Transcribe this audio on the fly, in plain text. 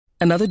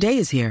Another day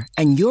is here,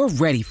 and you're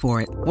ready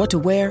for it. What to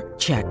wear?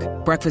 Check.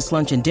 Breakfast,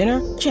 lunch, and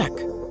dinner? Check.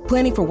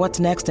 Planning for what's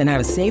next and how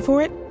to save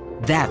for it?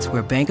 That's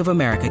where Bank of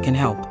America can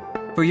help.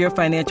 For your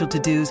financial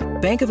to-dos,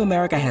 Bank of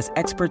America has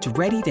experts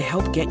ready to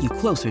help get you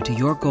closer to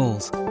your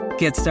goals.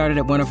 Get started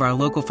at one of our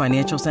local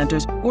financial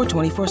centers or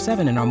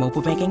 24/7 in our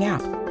mobile banking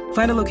app.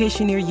 Find a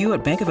location near you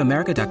at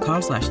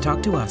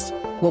bankofamerica.com/talktous.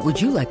 What would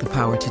you like the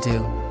power to do?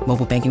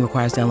 Mobile banking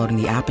requires downloading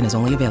the app and is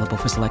only available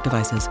for select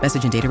devices.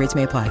 Message and data rates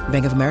may apply.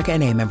 Bank of America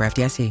N.A., member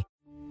FDIC.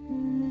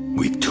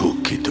 We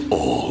took it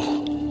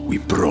all. We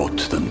brought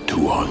them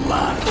to our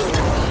land.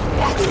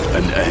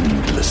 An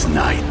endless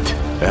night,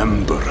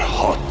 ember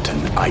hot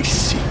and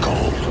icy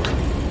cold.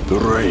 The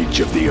rage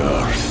of the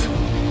earth.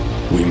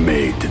 We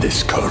made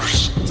this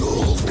curse.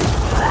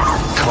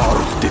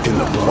 Carved it in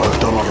the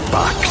blood on our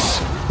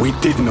backs. We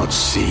did not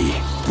see.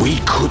 We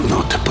could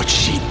not, but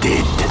she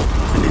did.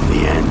 And in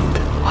the end...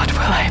 What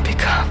will I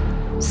become?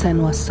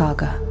 Senua's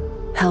Saga.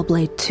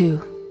 Hellblade 2.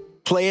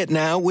 Play it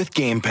now with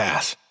Game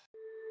Pass.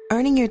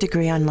 Earning your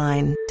degree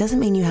online doesn't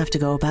mean you have to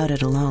go about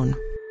it alone.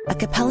 At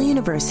Capella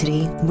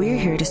University, we're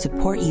here to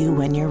support you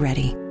when you're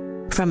ready.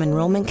 From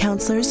enrollment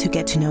counselors who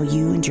get to know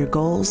you and your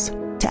goals,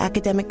 to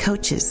academic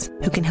coaches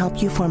who can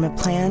help you form a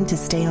plan to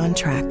stay on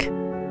track.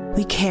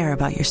 We care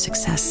about your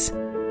success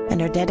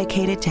and are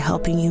dedicated to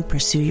helping you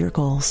pursue your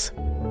goals.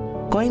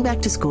 Going back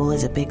to school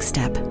is a big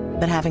step,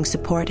 but having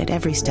support at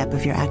every step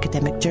of your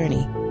academic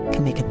journey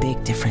can make a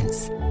big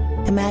difference.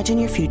 Imagine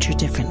your future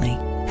differently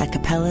at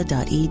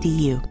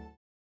capella.edu.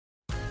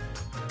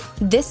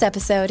 This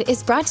episode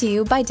is brought to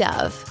you by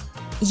Dove.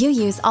 You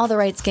use all the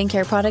right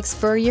skincare products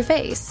for your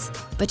face,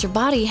 but your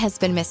body has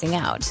been missing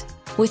out.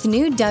 With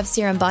new Dove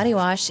Serum Body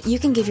Wash, you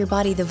can give your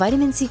body the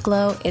vitamin C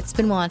glow it's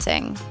been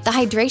wanting, the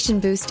hydration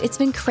boost it's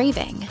been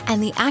craving,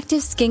 and the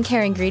active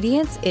skincare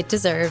ingredients it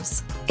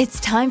deserves.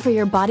 It's time for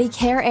your body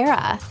care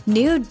era.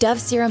 New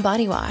Dove Serum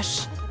Body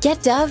Wash.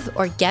 Get Dove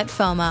or get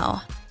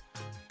FOMO.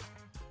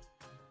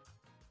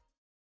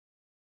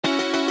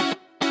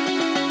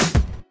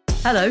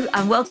 Hello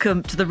and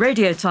welcome to the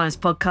Radio Times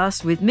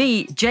podcast with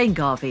me, Jane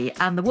Garvey,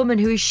 and the woman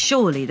who is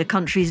surely the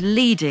country's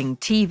leading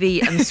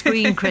TV and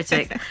screen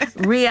critic,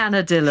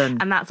 Rhianna Dillon.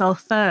 And that's our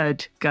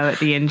third go at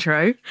the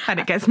intro, and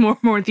it gets more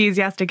and more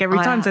enthusiastic every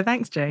time, so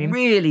thanks, Jane.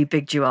 Really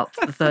bigged you up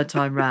for the third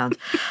time round.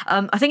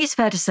 I think it's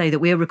fair to say that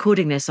we are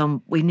recording this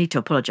on, we need to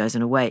apologise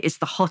in a way, it's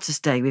the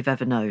hottest day we've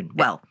ever known.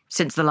 Well,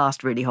 since the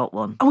last really hot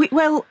one.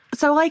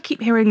 So I keep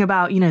hearing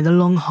about, the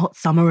long hot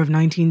summer of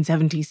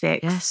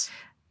 1976. Yes.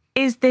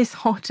 Is this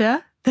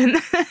hotter than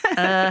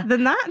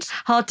that?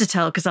 Hard to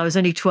tell because I was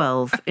only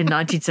 12 in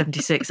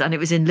 1976 and it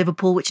was in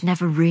Liverpool, which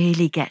never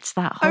really gets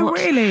that hot. Oh,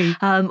 really?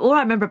 All I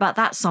remember about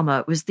that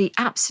summer was the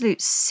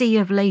absolute sea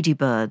of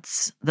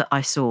ladybirds that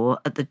I saw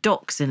at the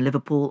docks in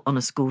Liverpool on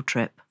a school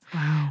trip.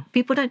 Wow.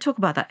 People don't talk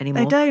about that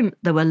anymore. They don't.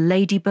 There were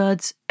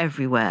ladybirds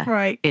everywhere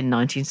right. in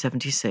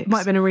 1976. Might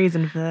have been a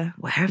reason for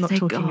Where have not they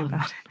talking gone?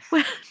 about it.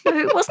 Well, no,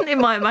 it wasn't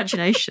in my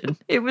imagination.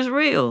 It was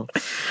real.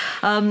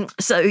 And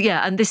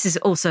this is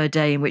also a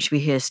day in which we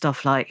hear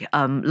stuff like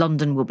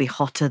London will be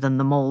hotter than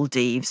the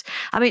Maldives.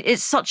 I mean,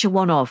 it's such a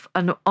one-off.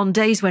 And on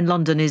days when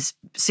London is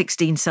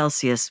 16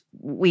 Celsius,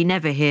 we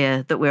never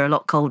hear that we're a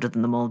lot colder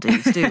than the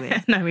Maldives, do we?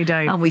 No, we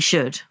don't. And we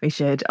should. We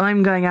should.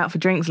 I'm going out for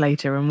drinks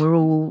later and we're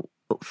all...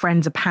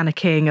 Friends are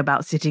panicking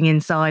about sitting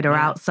inside or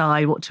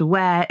outside, what to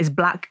wear. Is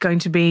black going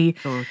to be...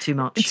 too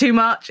much. Too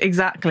much,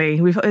 exactly.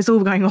 It's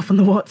all going off on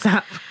the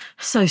WhatsApp.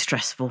 So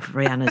stressful for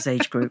Rihanna's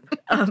age group,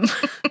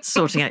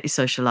 sorting out your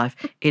social life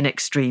in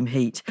extreme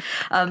heat.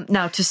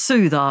 Now, to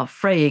soothe our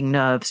fraying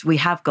nerves, we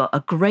have got a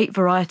great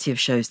variety of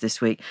shows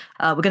this week.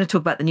 We're going to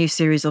talk about the new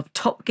series of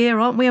Top Gear,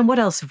 aren't we? And what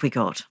else have we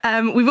got?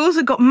 We've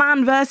also got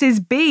Man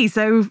vs. Bee,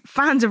 so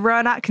fans of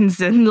Rowan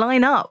Atkinson,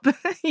 line up.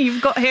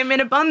 You've got him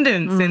in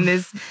abundance in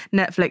this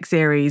Netflix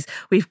series.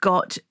 We've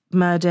got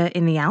Murder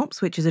in the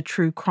Alps, which is a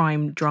true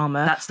crime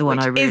drama. That's the one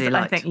I really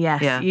liked. I think,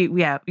 yes.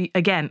 Yeah.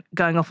 Again,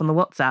 going off on the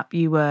WhatsApp,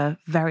 you were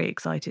very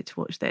excited to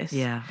watch this.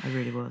 Yeah, I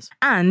really was.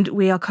 And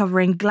we are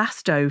covering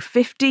Glasgow,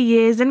 50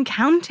 years and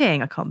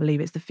counting. I can't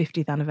believe it's the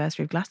 50th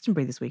anniversary of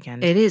Glastonbury this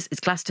weekend. It is. It's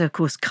Glasgow, of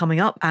course,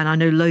 coming up. And I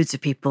know loads of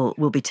people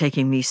will be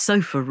taking the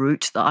sofa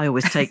route that I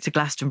always take to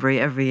Glastonbury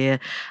every year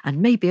and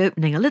maybe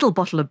opening a little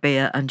bottle of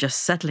beer and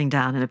just settling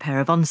down in a pair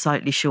of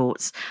unsightly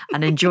shorts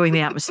and enjoying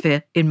the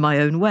atmosphere in my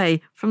own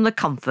way from the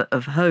comfort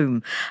of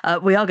home.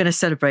 We are going to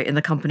celebrate in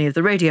the company of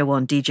the Radio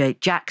 1 DJ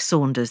Jack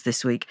Saunders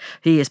this week.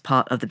 He is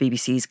part of the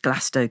BBC's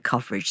Glasgow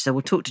coverage, so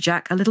we'll talk to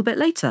Jack a little bit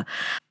later.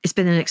 It's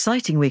been an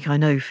exciting week, I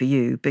know, for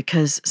you,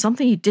 because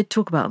something you did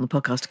talk about on the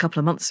podcast a couple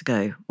of months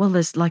ago, well,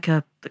 there's like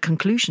a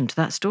conclusion to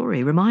that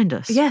story. Remind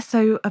us. Yeah,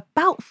 so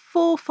about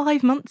 4 or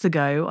 5 months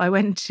ago, I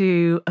went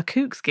to a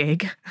Kooks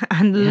gig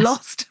and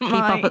lost Keep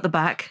up at the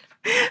back.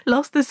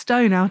 Lost the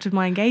stone out of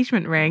my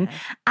engagement ring.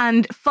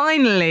 And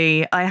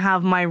finally, I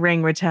have my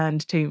ring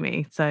returned to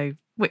me. So,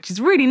 which is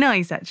really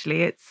nice,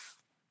 actually.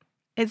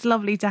 It's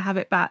lovely to have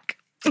it back.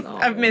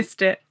 I've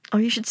missed it. Oh,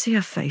 you should see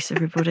her face,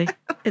 everybody.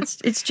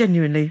 It's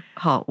genuinely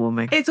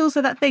heartwarming. It's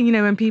also that thing,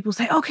 when people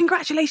say, oh,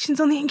 congratulations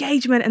on the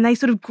engagement, and they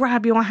sort of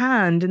grab your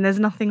hand and there's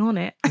nothing on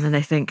it. And then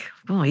they think,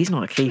 oh, he's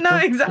not a keeper. No,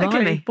 exactly.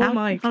 Blimey. Poor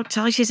Mike. How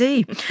tight is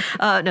he?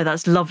 No,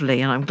 that's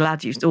lovely, and I'm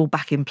glad you're all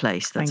back in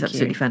place. That's Thank you.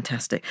 absolutely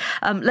fantastic.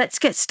 Let's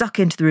get stuck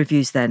into the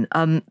reviews then.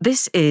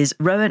 This is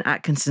Rowan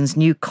Atkinson's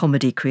new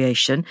comedy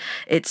creation.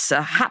 It's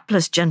a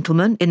hapless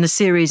gentleman in the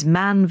series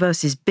Man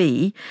vs.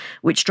 Bee,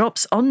 which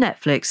drops on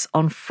Netflix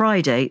on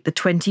Friday, the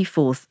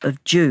 24th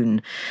of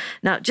June.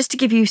 Now, just to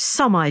give you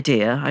some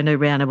idea, I know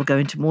Rihanna will go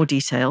into more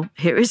detail,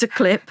 here is a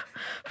clip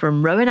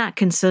from Rowan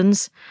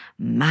Atkinson's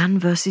Man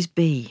vs.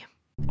 Bee.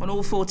 On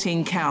all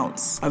 14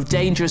 counts of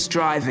dangerous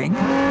driving,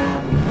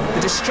 the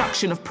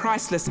destruction of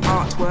priceless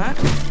artwork,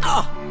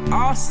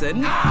 arson.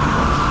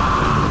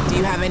 Do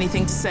you have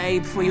anything to say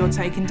before you're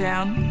taken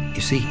down?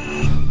 You see,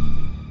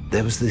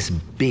 there was this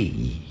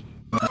bee.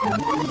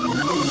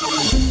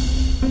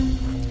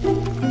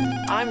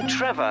 I'm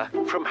Trevor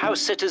from House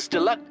Sitters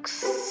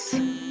Deluxe.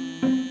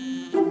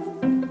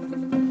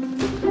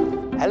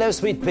 Hello,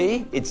 sweet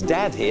pea. It's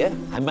Dad here.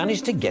 I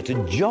managed to get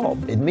a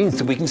job. It means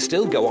that we can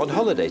still go on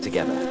holiday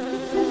together.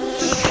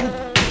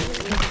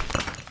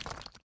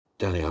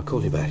 Darling, I'll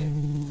call you back.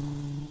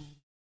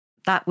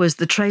 That was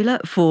the trailer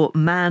for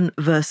Man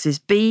vs.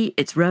 Bee.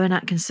 It's Rowan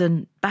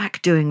Atkinson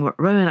back doing what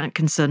Rowan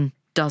Atkinson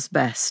does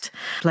best,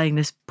 playing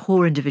this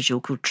poor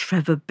individual called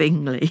Trevor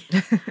Bingley,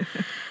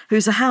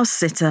 who's a house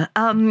sitter.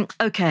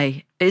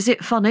 Okay, is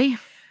it funny?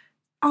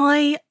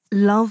 I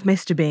love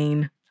Mr.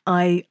 Bean.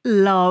 I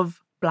love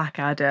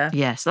Blackadder.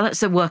 Yes,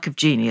 that's a work of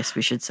genius,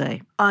 we should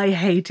say. I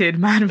hated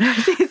Man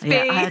vs. Bee.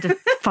 Yeah, I had a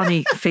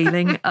funny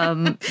feeling.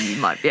 You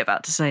might be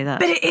about to say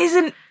that. But it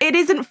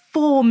isn't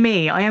for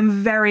me. I am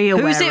very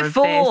aware Who's it of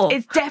for? this.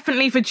 It's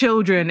definitely for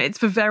children. It's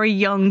for very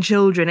young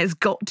children. It's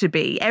got to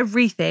be.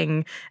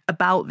 Everything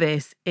about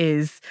this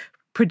is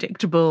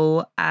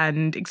predictable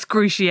and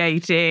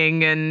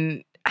excruciating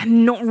and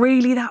not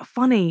really that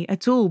funny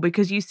at all,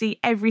 because you see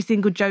every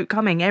single joke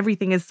coming.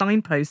 Everything is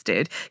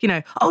signposted.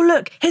 Oh,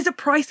 look, here's a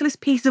priceless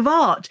piece of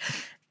art.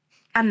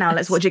 And now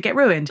let's watch it get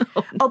ruined.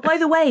 Oh, by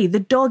the way, the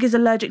dog is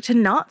allergic to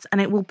nuts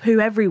and it will poo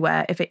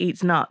everywhere if it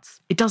eats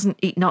nuts. It doesn't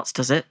eat nuts,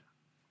 does it?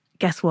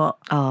 Guess what?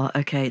 Oh,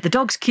 okay. The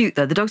dog's cute,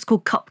 though. The dog's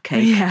called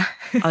Cupcake. Yeah.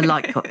 I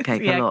like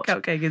Cupcake a lot.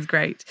 Cupcake is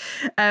great.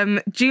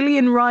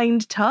 Julian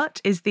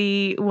Rind-Tutt is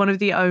one of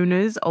the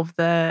owners of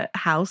the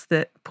house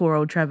that poor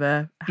old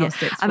Trevor house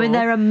sits for. I mean,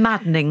 they're a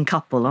maddening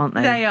couple, aren't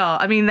they? They are.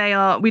 I mean, they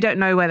are. We don't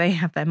know where they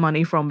have their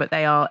money from, but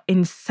they are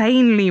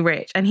insanely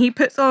rich. And he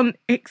puts on,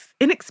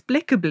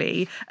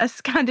 inexplicably, a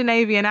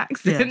Scandinavian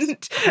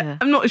accent. Yes. Yeah.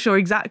 I'm not sure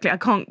exactly. I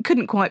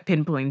couldn't quite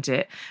pinpoint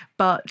it.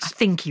 But I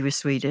think he was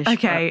Swedish.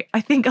 Okay, but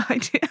I think I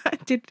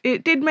did.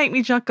 It did make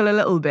me chuckle a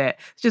little bit.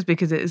 It's just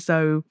because it is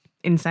so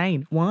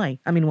insane. Why?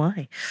 I mean,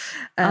 why?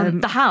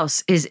 The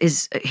house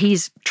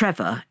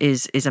Trevor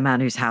is a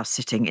man who's house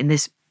sitting in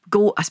this.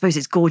 I suppose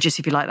it's gorgeous,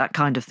 if you like that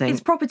kind of thing. It's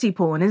property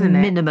porn, isn't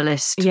it?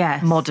 Minimalist,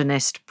 yes.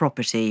 Modernist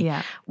property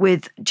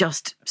with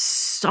just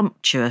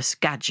sumptuous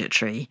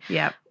gadgetry,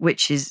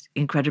 which is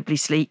incredibly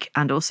sleek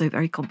and also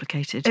very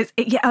complicated.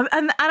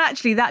 And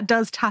actually that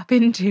does tap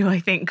into, I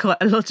think, quite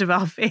a lot of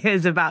our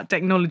fears about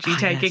technology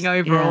taking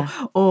over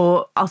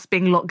or us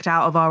being locked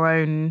out of our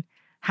own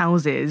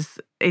houses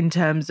in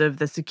terms of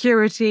the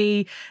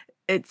security.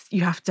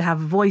 You have to have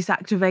voice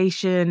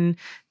activation,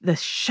 the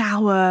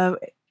shower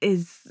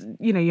is,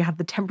 you have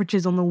the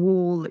temperatures on the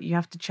wall that you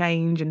have to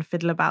change and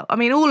fiddle about. I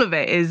mean, all of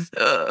it is...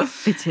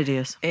 It's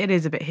hideous. It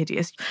is a bit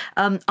hideous.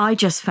 I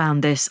just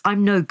found this.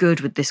 I'm no good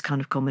with this kind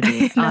of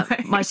comedy. No.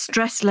 My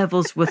stress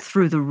levels were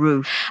through the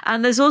roof.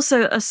 And there's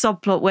also a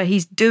subplot where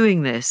he's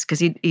doing this because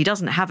he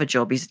doesn't have a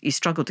job. He's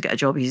struggled to get a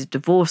job. He's a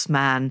divorced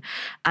man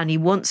and he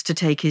wants to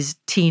take his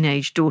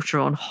teenage daughter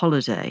on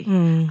holiday.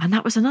 And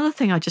that was another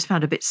thing I just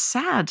found a bit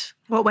sad.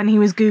 What, when he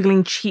was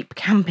Googling cheap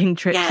camping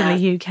trips in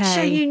the UK?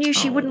 So you knew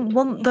she wouldn't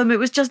want them. It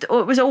was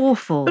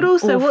awful. But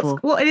also, awful.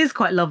 what it is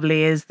quite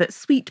lovely is that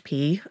Sweet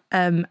Pea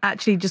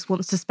actually just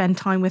wants to spend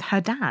time with her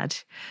dad.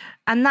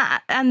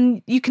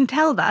 And you can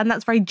tell that, and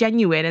that's very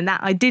genuine, and that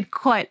I did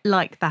quite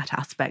like that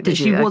aspect. That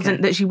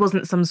she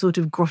wasn't some sort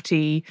of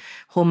grotty,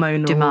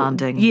 hormonal,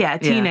 demanding,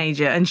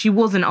 teenager, and she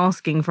wasn't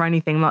asking for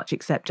anything much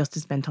except just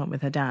to spend time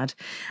with her dad,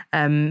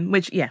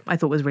 which I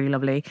thought was really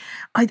lovely.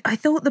 I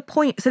thought the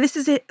point. So this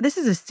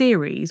is a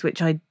series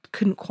which I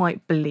couldn't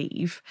quite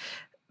believe.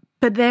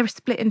 But they're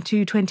split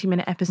into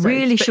 20-minute episodes.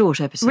 Really short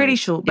episodes. Really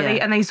short, but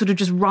they sort of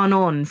just run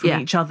on from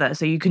each other,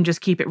 so you can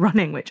just keep it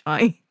running, which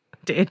I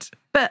did.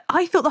 But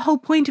I thought the whole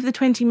point of the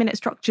 20-minute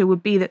structure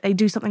would be that they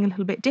do something a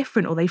little bit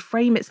different or they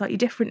frame it slightly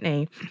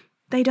differently.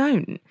 They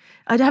don't.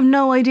 I have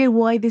no idea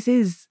why this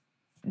is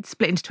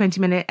split into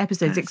 20-minute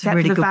episodes, except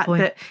for the fact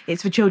that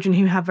it's for children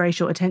who have very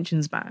short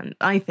attention span,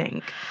 I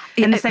think.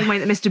 In the same way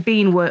that Mr.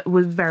 Bean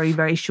was very,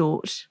 very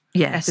short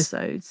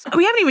episodes.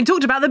 We haven't even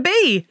talked about the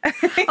bee.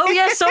 Oh,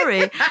 yeah,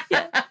 sorry.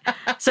 Yeah.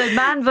 So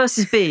Man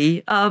vs.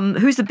 Bee,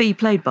 who's the bee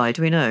played by?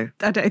 Do we know?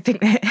 I don't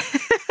think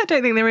I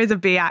don't think there is a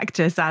B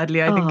actor,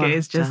 sadly. I think it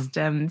is just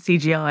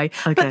CGI.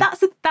 Okay. But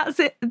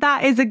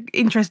that is an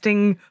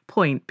interesting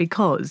point,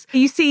 because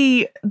you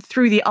see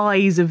through the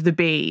eyes of the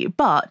bee,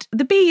 but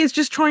the bee is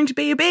just trying to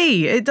be a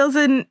bee. It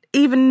doesn't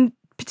even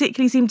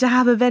particularly seem to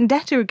have a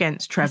vendetta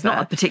against Trevor. It's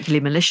not a particularly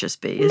malicious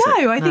bee, is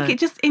it? No, I think it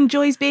just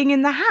enjoys being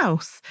in the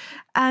house.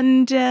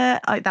 And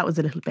that was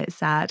a little bit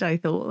sad, I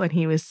thought, when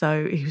he was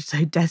so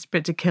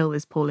desperate to kill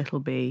this poor little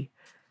bee.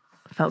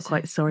 I felt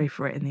quite sorry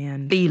for it in the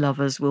end. Bee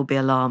lovers will be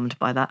alarmed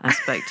by that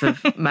aspect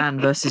of man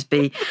versus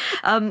bee.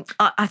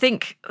 I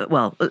think,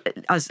 well,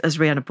 as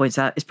Rihanna points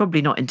out, it's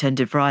probably not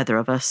intended for either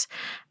of us.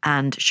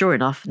 And sure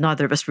enough,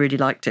 neither of us really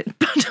liked it.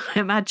 But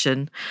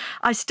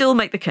I still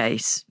make the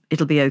case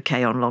it'll be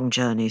okay on long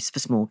journeys for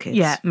small kids.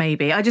 Yeah,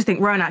 maybe. I just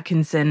think Rowan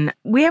Atkinson,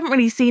 we haven't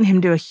really seen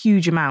him do a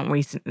huge amount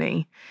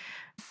recently.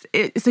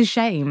 It's a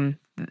shame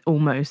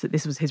almost that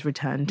this was his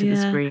return to the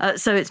screen.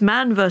 So it's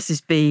Man vs.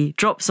 Bee,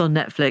 drops on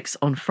Netflix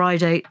on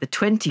Friday, the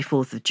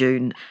 24th of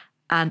June.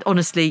 And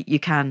honestly, you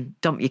can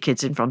dump your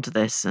kids in front of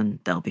this and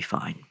they'll be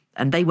fine.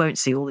 And they won't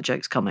see all the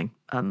jokes coming,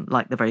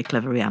 like the very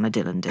clever Rihanna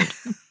Dillon did.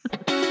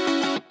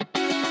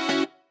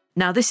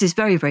 Now, this is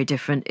very, very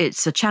different.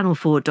 It's a Channel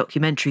 4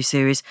 documentary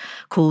series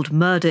called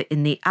Murder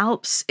in the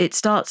Alps. It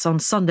starts on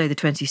Sunday the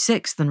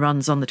 26th and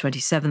runs on the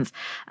 27th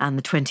and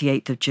the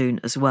 28th of June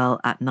as well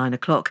at 9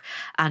 o'clock.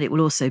 And it will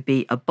also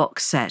be a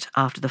box set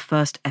after the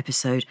first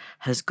episode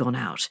has gone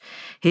out.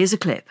 Here's a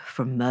clip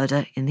from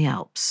Murder in the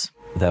Alps.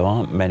 There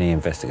aren't many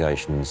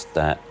investigations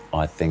that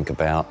I think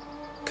about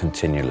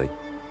continually.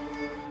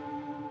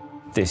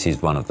 This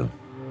is one of them.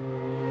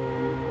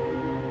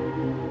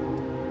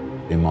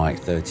 In my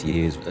 30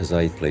 years as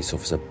a police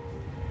officer,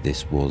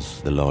 this was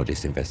the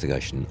largest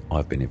investigation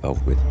I've been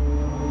involved with.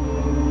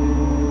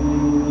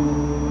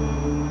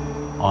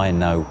 I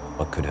know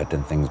I could have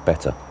done things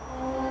better,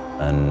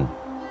 and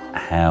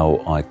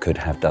how I could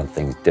have done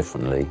things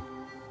differently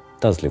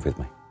does live with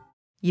me.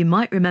 You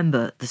might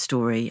remember the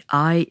story.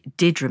 I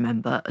did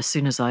remember as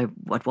soon as I'd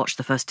watched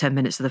the first 10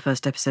 minutes of the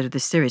first episode of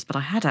this series, but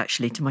I had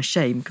actually, to my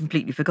shame,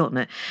 completely forgotten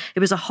it. It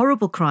was a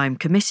horrible crime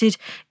committed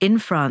in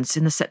France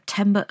in the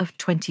September of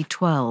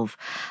 2012.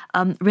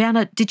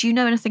 Rihanna, did you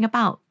know anything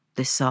about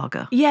this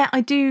saga? Yeah,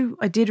 I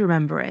did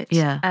remember it.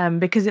 Yeah.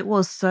 Because it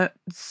was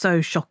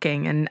so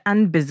shocking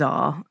and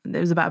bizarre. It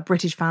was about a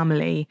British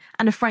family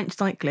and a French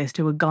cyclist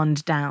who were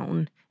gunned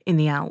down in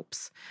the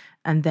Alps,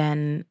 and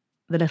then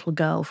the little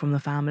girl from the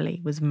family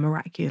was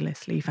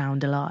miraculously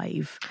found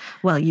alive.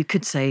 Well, you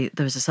could say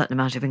there was a certain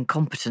amount of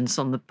incompetence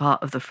on the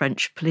part of the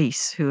French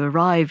police, who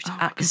arrived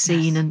at the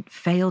scene and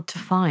failed to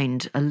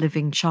find a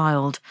living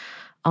child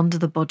under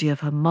the body of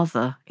her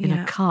mother in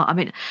a car. I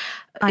mean,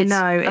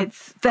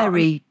 it's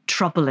very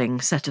troubling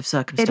set of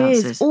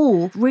circumstances. It is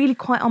all really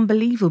quite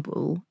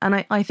unbelievable.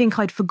 And I think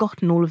I'd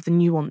forgotten all of the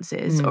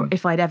nuances, or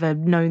if I'd ever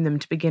known them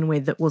to begin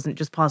with, that wasn't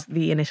just past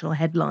the initial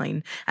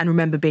headline, and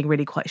remember being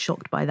really quite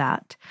shocked by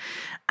that.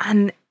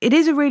 And it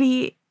is a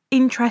really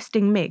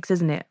interesting mix,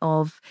 isn't it,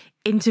 of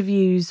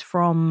interviews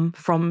from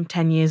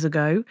 10 years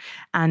ago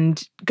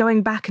and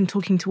going back and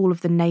talking to all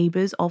of the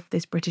neighbours of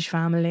this British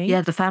family.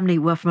 Yeah, the family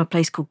were from a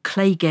place called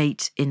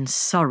Claygate in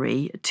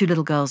Surrey, 2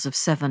 little girls of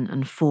 7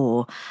 and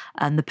 4,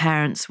 and the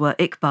parents were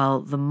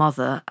Iqbal, the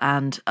mother,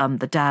 and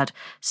the dad,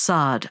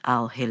 Saad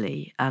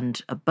al-Hili,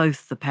 and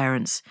both the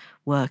parents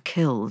were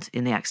killed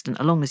in the accident,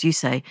 along, as you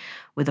say,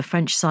 with a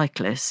French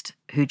cyclist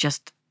who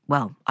just,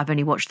 well, I've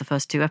only watched the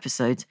first 2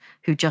 episodes,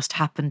 who just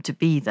happened to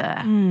be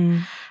there.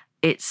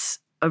 It's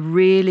a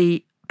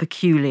really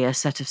peculiar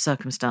set of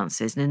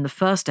circumstances. And in the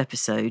first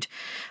episode,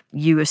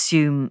 you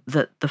assume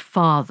that the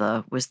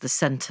father was the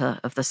centre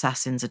of the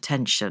assassin's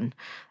attention.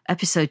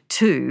 Episode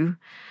 2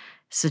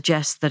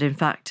 suggests that, in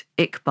fact,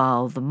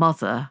 Iqbal, the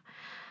mother,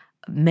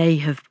 may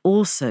have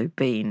also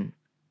been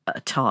a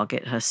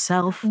target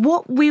herself.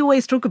 What we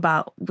always talk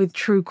about with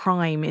true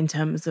crime in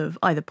terms of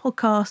either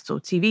podcasts or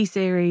TV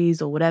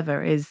series or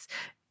whatever is,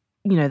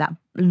 you know, that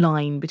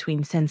line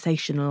between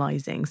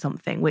sensationalizing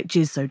something, which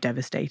is so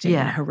devastating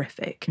and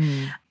horrific.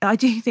 I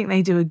do think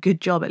they do a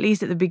good job, at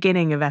least at the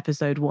beginning of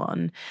episode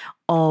 1,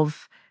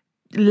 of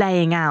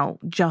laying out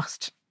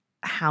just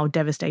how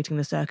devastating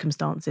the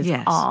circumstances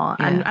are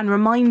and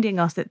reminding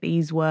us that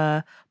these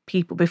were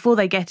people, before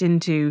they get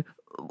into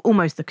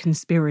almost the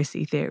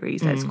conspiracy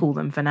theories, let's call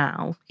them for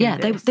now. Yeah,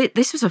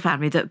 this was a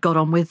family that got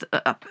on with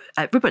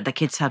everybody. The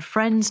kids had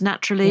friends,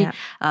 naturally.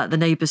 The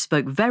neighbours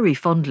spoke very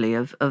fondly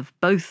of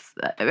both,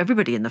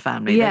 everybody in the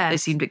family. They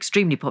seemed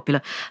extremely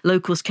popular.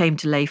 Locals came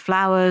to lay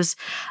flowers.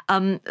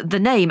 The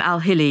name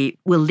Al-Hili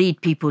will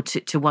lead people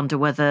to wonder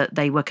whether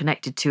they were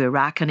connected to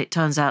Iraq, and it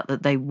turns out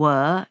that they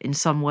were in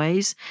some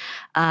ways.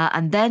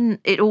 And then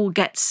it all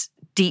gets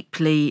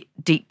deeply,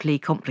 deeply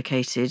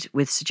complicated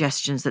with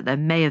suggestions that there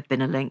may have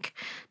been a link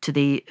to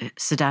the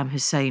Saddam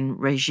Hussein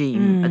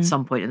regime at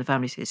some point in the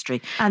family's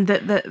history. And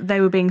that they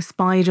were being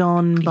spied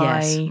on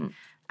by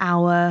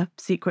our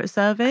Secret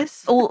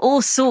Service.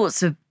 All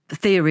sorts of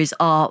theories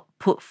are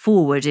put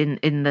forward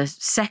in the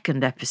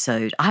second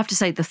episode. I have to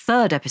say the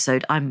third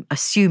episode, I'm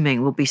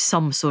assuming, will be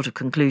some sort of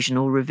conclusion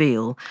or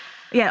reveal.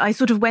 Yeah, I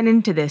sort of went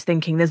into this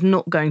thinking there's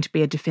not going to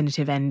be a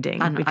definitive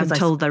ending. And I'm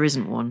told there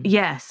isn't one.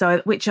 Yeah,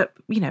 so which,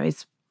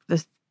 is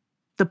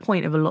the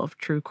point of a lot of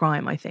true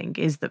crime, I think,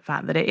 is the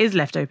fact that it is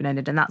left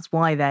open-ended, and that's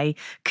why they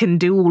can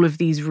do all of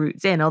these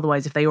routes in.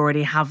 Otherwise, if they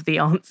already have the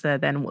answer,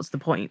 then what's the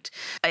point?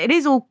 It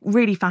is all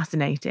really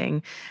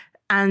fascinating.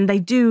 And they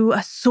do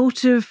a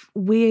sort of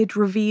weird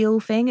reveal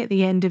thing at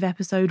the end of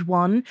episode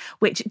 1,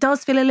 which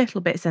does feel a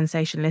little bit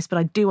sensationalist, but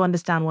I do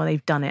understand why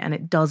they've done it, and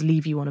it does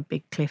leave you on a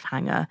big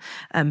cliffhanger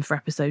for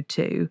episode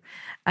 2.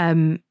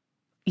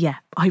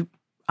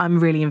 I'm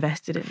really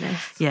invested in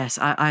this. Yes,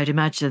 I'd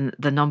imagine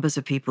the numbers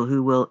of people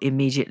who will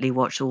immediately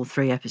watch all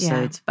 3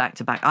 episodes back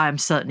to back. I am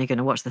certainly going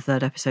to watch the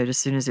 3rd episode as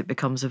soon as it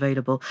becomes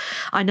available.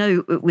 I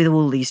know with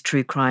all these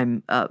true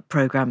crime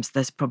programmes,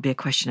 there's probably a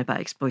question about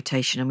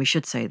exploitation, and we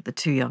should say the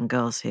 2 young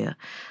girls here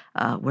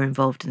were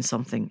involved in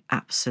something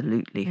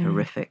absolutely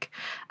horrific.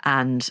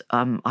 And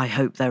I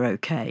hope they're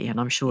okay, and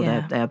I'm sure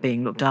they are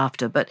being looked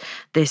after. But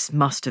this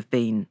must have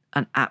been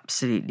an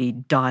absolutely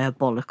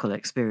diabolical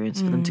experience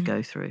for them to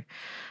go through.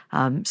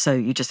 So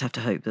you just have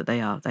to hope that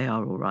they are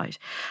all right.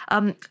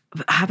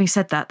 Having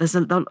said that, there's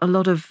a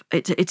lot of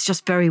it's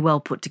just very well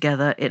put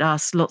together. It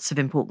asks lots of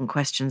important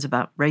questions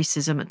about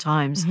racism at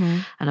times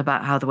and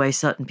about how the way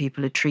certain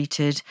people are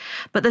treated.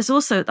 But there's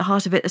also at the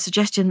heart of it a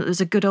suggestion that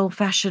there's a good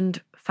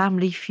old-fashioned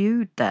family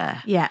feud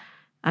there. Yeah.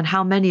 And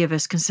how many of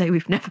us can say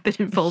we've never been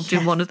involved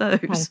in one of those?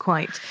 Oh,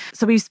 quite.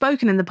 So we've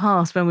spoken in the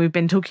past when we've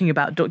been talking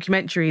about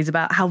documentaries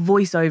about how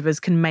voiceovers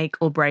can make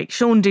or break.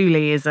 Sean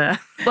Dooley is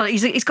Well,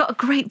 he's got a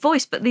great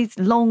voice, but these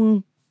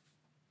long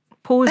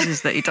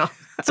pauses that he does.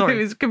 Sorry.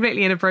 It was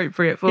completely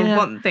inappropriate for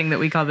one thing that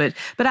we covered.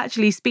 But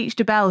actually, Speech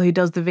to Belle, who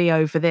does the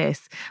VO for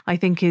this, I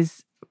think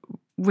is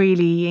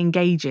really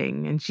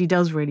engaging, and she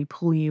does really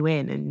pull you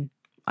in. And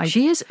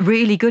she is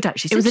really good,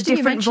 actually. It was a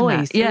different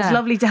voice. Yeah. It was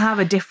lovely to have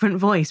a different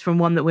voice from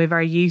one that we're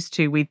very used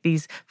to with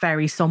these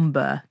very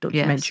sombre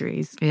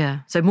documentaries. Yes. Yeah.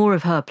 So more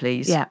of her,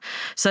 please. Yeah.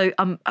 So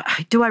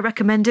do I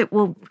recommend it?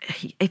 Well,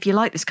 if you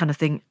like this kind of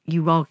thing,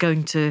 you are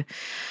going to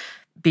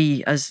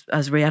be, as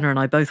Rhianna and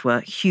I both were,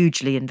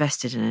 hugely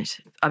invested in it.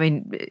 I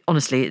mean,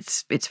 honestly,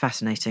 it's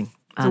fascinating.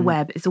 It's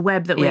a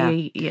web that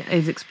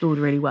is explored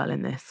really well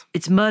in this.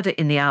 It's Murder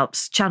in the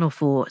Alps. Channel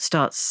 4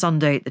 starts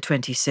Sunday the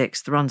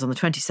 26th, runs on the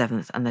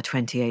 27th and the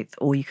 28th,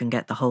 or you can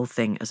get the whole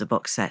thing as a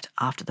box set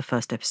after the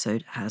first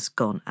episode has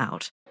gone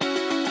out.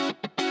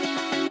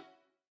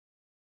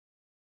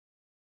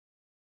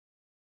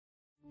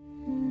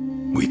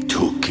 We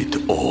took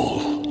it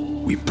all.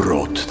 We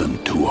brought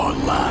them to our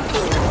land.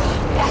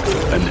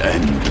 An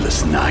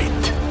endless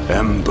night,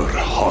 ember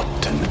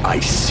hot and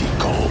icy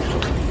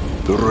cold.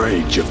 The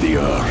rage of the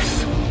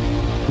earth.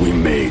 We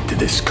made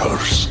this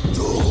curse.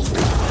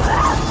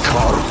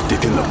 Carved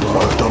it in the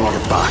blood on our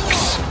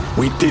backs.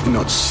 We did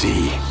not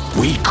see.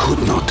 We could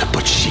not,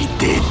 but she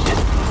did.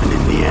 And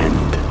in the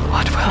end...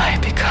 What will I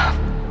become?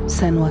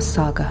 Senua's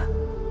Saga.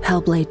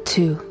 Hellblade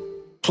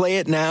 2. Play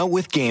it now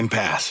with Game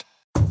Pass.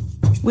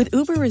 With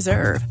Uber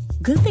Reserve,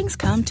 good things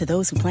come to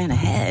those who plan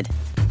ahead.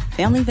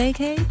 Family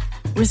vacay?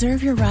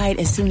 Reserve your ride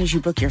as soon as you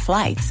book your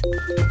flights.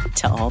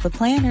 To all the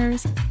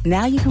planners,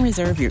 now you can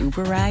reserve your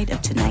Uber ride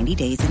up to 90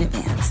 days in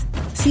advance.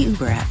 See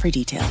Uber app for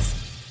details.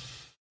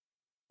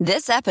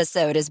 This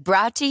episode is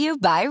brought to you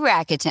by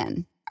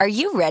Rakuten. Are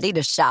you ready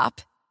to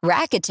shop?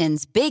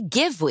 Rakuten's Big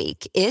Give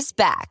Week is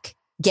back.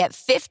 Get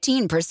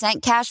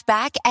 15% cash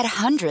back at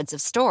hundreds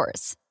of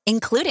stores,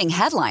 including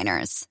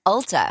headliners,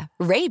 Ulta,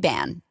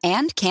 Ray-Ban,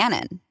 and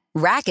Canon.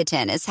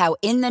 Rakuten is how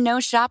in-the-know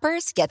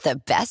shoppers get the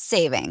best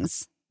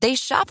savings. They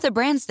shop the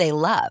brands they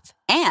love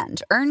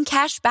and earn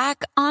cash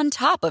back on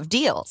top of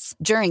deals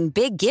during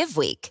Big Give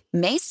Week,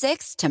 May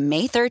 6th to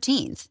May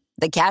 13th.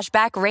 The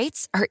cashback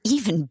rates are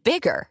even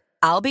bigger.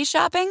 I'll be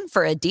shopping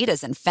for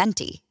Adidas and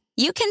Fenty.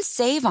 You can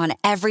save on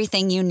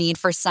everything you need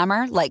for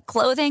summer, like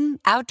clothing,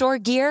 outdoor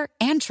gear,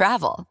 and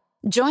travel.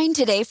 Join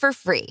today for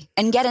free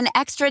and get an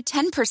extra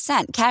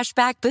 10%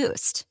 cashback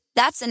boost.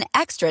 That's an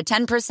extra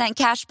 10%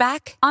 cash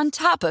back on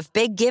top of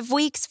Big Give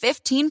Week's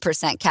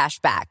 15% cash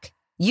back.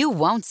 You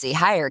won't see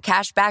higher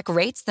cashback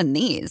rates than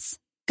these.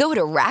 Go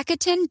to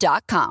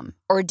Rakuten.com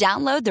or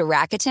download the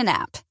Rakuten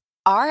app.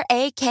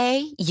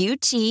 Rakuten.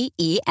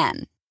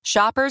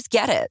 Shoppers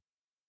get it.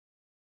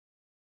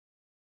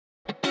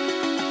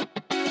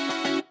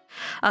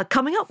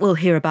 Coming up, we'll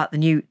hear about the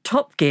new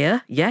Top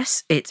Gear.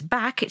 Yes, it's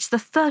back. It's the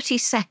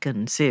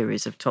 32nd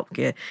series of Top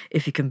Gear,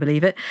 if you can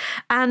believe it.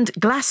 And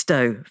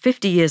Glasto,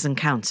 50 Years and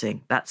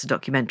Counting. That's a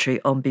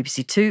documentary on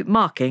BBC Two,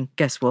 marking,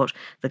 guess what,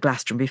 the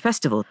Glastonbury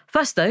Festival.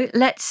 First, though,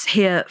 let's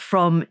hear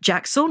from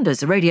Jack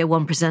Saunders, a Radio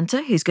 1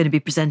 presenter who's going to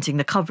be presenting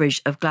the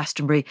coverage of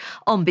Glastonbury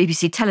on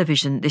BBC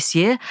Television this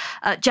year.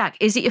 Jack,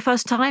 is it your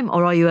first time,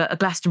 or are you a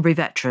Glastonbury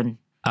veteran?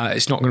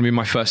 It's not going to be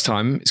my first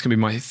time. It's going to be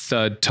my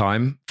third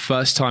time.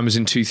 First time was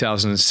in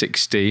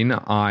 2016.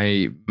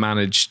 I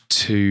managed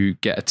to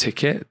get a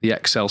ticket. The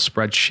Excel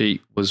spreadsheet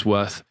was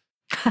worth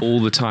all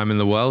the time in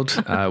the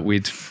world.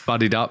 We'd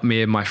buddied up,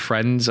 me and my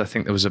friends. I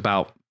think there was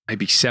about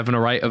maybe 7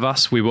 or 8 of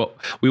us. We all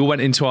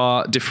went into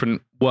our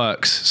different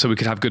works so we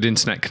could have good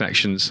internet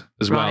connections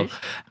as well.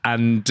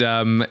 And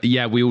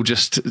we all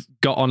just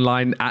got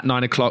online at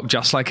 9 o'clock,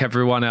 just like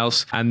everyone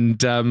else. And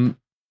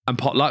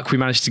pot luck, we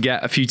managed to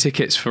get a few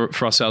tickets for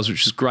ourselves,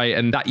 which was great.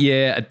 And that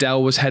year,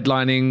 Adele was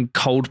headlining,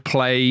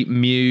 Coldplay,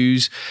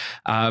 Muse.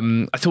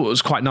 I thought it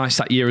was quite nice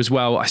that year as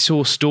well. I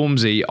saw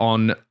Stormzy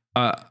on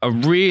a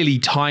really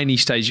tiny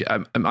stage. I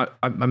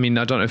mean,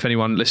 I don't know if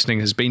anyone listening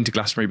has been to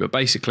Glastonbury, but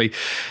basically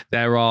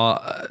there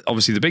are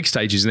obviously the big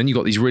stages, and then you've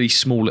got these really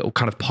small little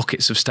kind of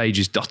pockets of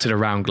stages dotted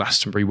around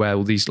Glastonbury where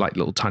all these like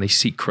little tiny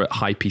secret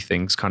hypey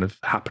things kind of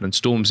happen. And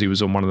Stormzy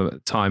was on one of them at the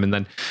time. And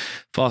then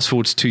fast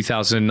forward to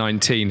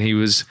 2019, he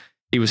was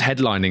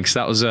headlining. So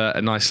that was a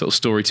nice little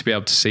story to be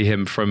able to see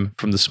him from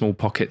the small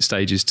pocket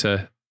stages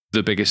to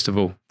the biggest of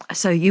all.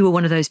 So you were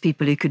one of those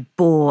people who could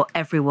bore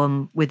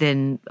everyone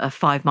within a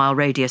 5-mile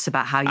radius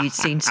about how you'd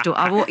seen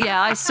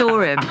I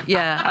saw him.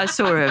 Yeah, I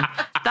saw him.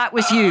 That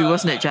was you,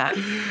 wasn't it, Jack?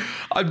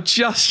 I'm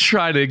just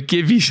trying to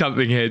give you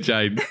something here,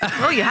 Jane.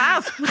 Well, you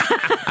have.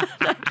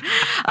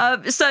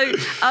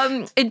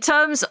 In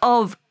terms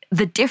of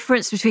the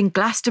difference between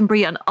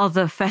Glastonbury and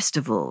other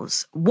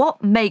festivals,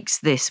 what makes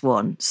this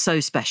one so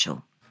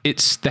special?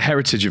 It's the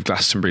heritage of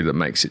Glastonbury that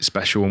makes it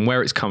special, and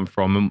where it's come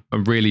from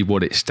and really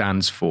what it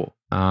stands for.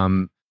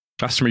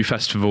 Glastonbury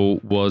Festival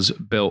was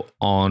built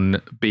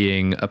on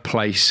being a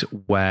place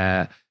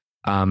where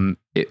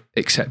it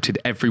accepted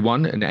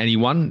everyone and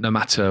anyone, no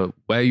matter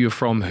where you're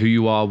from, who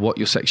you are, what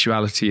your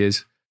sexuality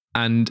is.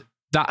 And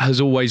that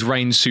has always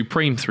reigned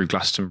supreme through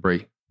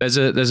Glastonbury. There's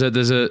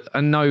a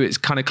I know it's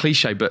kind of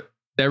cliche, but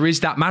there is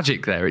that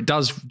magic there. It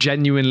does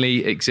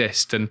genuinely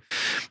exist. And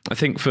I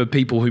think for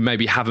people who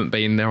maybe haven't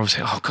been there,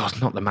 obviously, oh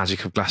God, not the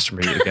magic of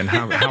Glastonbury again.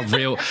 How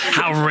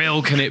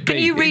real can it be?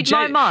 Can you read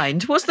my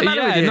mind? What's the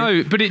matter with you?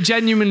 No, but it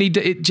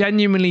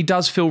genuinely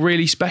does feel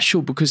really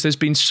special because there's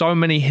been so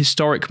many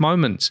historic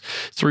moments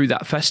through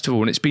that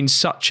festival. And it's been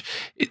such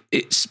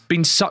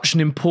an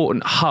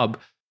important hub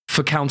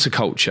for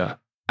counterculture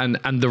and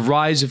the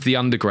rise of the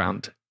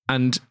underground.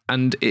 And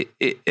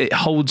it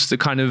holds the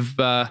kind of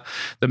the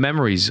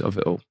memories of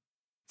it all.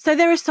 So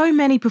there are so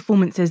many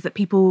performances that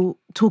people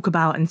talk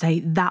about and say,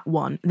 that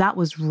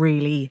was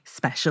really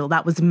special.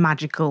 That was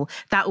magical.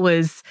 That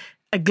was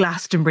a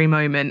Glastonbury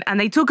moment. And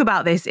they talk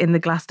about this in the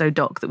Glasto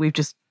doc that we've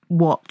just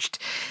watched.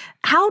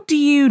 How do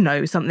you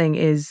know something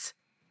is,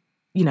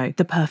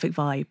 the perfect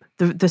vibe,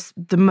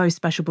 the most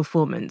special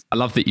performance? I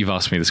love that you've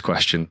asked me this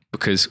question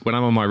because when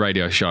I'm on my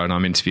radio show and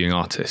I'm interviewing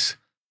artists,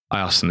 I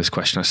ask them this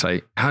question. I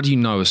say, how do you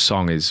know a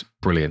song is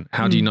brilliant?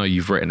 How do you know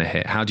you've written a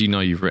hit? How do you know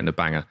you've written a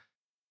banger?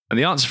 And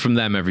the answer from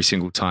them every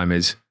single time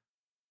is,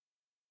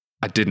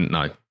 I didn't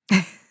know.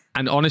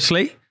 And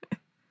honestly,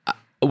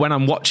 when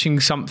I'm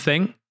watching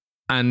something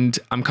and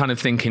I'm kind of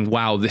thinking,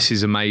 wow, this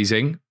is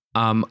amazing.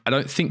 I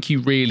don't think you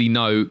really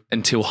know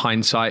until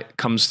hindsight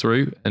comes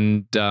through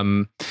and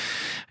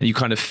you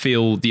kind of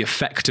feel the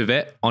effect of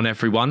it on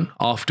everyone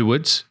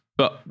afterwards.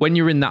 But when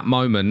you're in that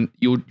moment,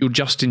 you're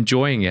just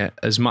enjoying it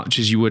as much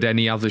as you would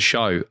any other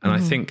show. And I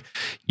think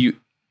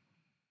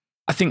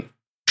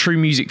true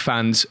music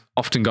fans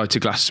often go to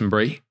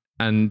Glastonbury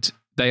and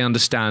they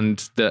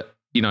understand that,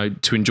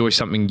 to enjoy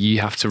something, you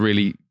have to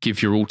really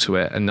give your all to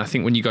it. And I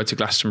think when you go to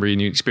Glastonbury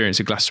and you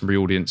experience a Glastonbury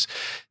audience,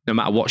 no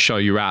matter what show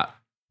you're at,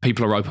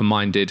 people are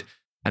open-minded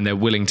and they're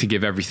willing to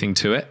give everything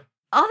to it.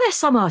 Are there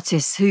some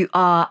artists who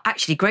are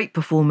actually great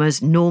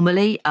performers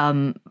normally,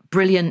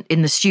 brilliant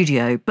in the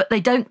studio, but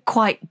they don't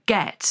quite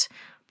get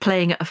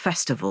playing at a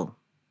festival?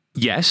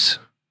 Yes,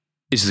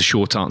 is the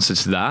short answer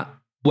to that.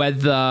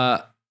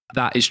 Whether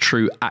that is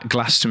true at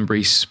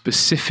Glastonbury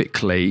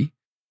specifically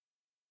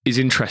is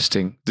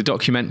interesting. The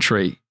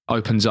documentary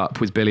opens up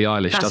with Billie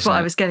Eilish, That's what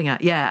I was getting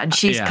at, yeah. And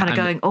she's kind of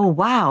going, oh,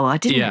 wow, I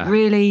didn't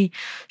really...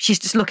 She's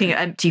just looking at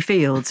empty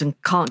fields and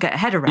can't get her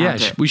head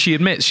around it. Well, she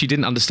admits she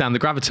didn't understand the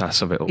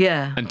gravitas of it all.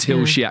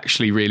 Until she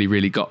actually really,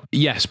 really got...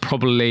 Yes,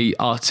 probably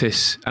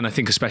artists, and I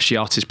think especially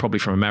artists probably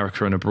from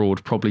America and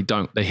abroad, probably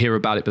don't... They hear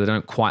about it, but they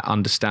don't quite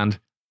understand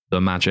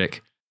the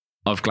magic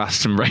of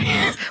Glastonbury.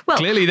 Well,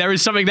 clearly there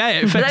is something there.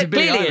 It affected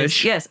Billie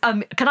Eilish. Yes.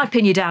 Can I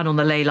pin you down on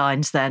the ley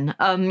lines then?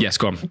 Yes,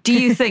 go on. Do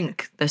you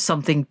think there's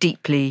something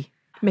deeply...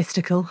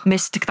 Mystical.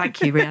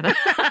 Thank you, Rihanna.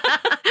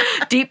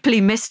 Deeply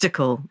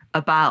mystical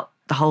about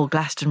the whole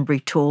Glastonbury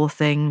tour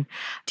thing.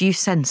 Do you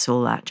sense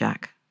all that,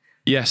 Jack?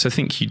 Yes, I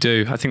think you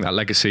do. I think that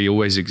legacy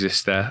always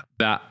exists there.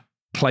 That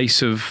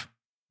place of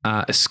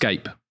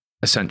escape,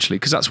 essentially,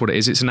 because that's what it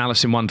is. It's an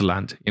Alice in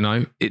Wonderland,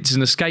 It's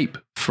an escape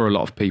for a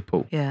lot of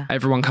people. Yeah.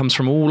 Everyone comes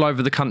from all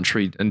over the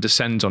country and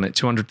descends on it,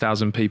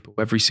 200,000 people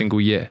every single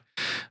year,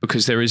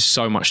 because there is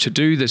so much to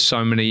do. There's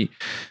so many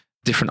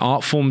different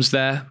art forms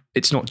there.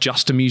 It's not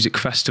just a music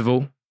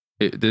festival.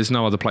 There's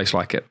no other place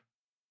like it.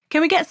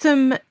 Can we get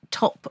some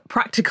top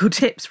practical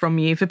tips from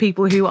you for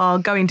people who are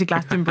going to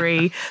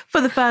Glastonbury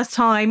for the first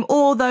time,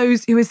 or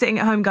those who are sitting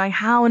at home going,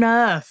 how on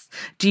earth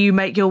do you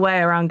make your way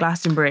around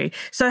Glastonbury?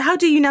 So how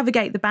do you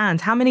navigate the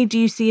bands? How many do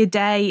you see a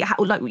day?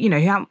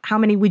 How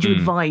many would you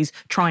advise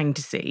trying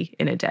to see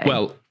in a day?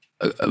 Well,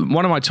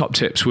 one of my top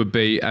tips would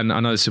be, and I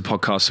know this is a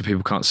podcast so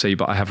people can't see,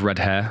 but I have red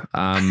hair.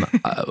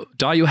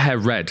 Dye your hair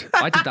red.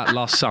 I did that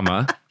last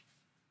summer.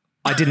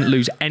 I didn't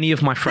lose any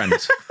of my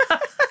friends.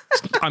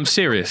 I'm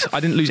serious. I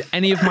didn't lose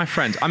any of my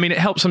friends. I mean, it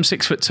helps I'm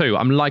 6'2".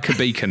 I'm like a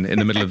beacon in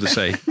the middle of the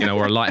sea,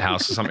 or a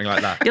lighthouse or something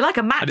like that. You're like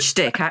a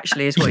matchstick,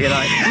 actually, is what you're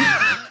like.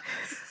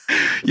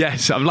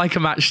 Yes, I'm like a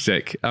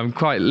matchstick. I'm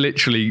quite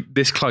literally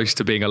this close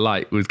to being a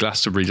light with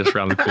Glastonbury just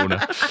around the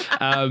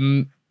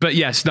corner. But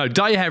yes, no,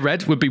 dye your hair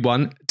red would be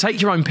one.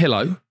 Take your own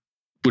pillow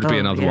would be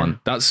another one.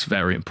 That's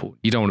very important.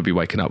 You don't want to be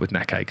waking up with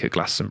neck ache at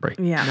Glastonbury.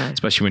 Yeah. No.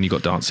 Especially when you've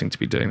got dancing to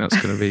be doing. That's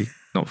going to be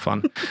not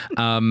fun.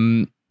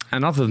 And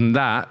other than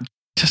that,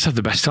 just have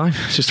the best time.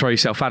 Just throw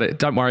yourself at it.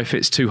 Don't worry if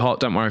it's too hot.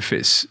 Don't worry if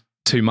it's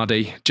too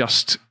muddy.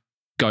 Just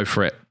go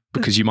for it,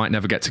 because you might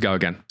never get to go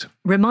again.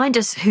 Remind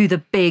us who the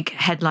big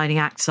headlining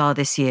acts are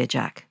this year,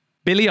 Jack.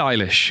 Billie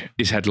Eilish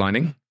is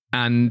headlining,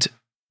 and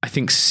I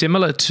think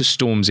similar to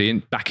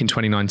Stormzy back in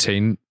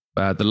 2019,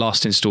 the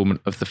last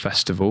instalment of the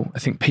festival, I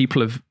think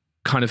people have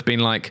kind of been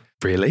like,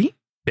 really?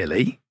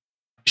 Billie?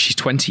 She's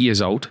 20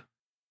 years old.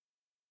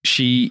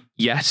 She,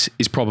 yes,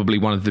 is probably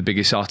one of the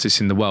biggest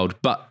artists in the world,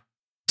 but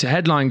to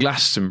headline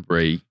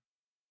Glastonbury,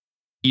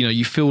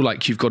 you feel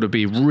like you've got to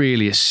be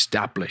really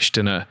established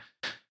and a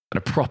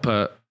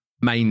proper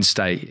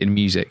mainstay in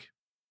music.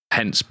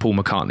 Hence Paul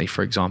McCartney,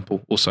 for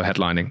example, also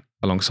headlining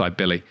alongside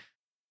Billie.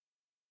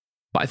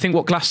 But I think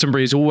what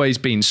Glastonbury has always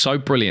been so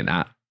brilliant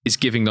at is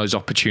giving those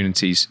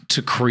opportunities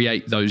to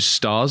create those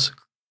stars.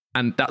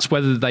 And that's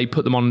whether they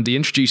put them on the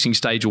introducing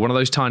stage or one of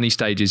those tiny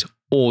stages,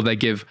 or they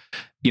give,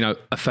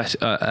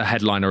 a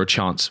headliner a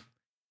chance.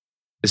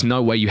 There's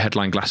no way you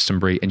headline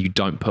Glastonbury and you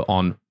don't put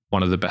on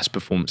one of the best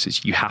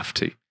performances. You have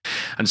to.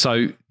 And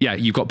so, yeah,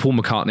 you've got Paul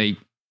McCartney.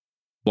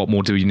 What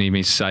more do you need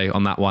me to say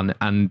on that one?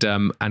 And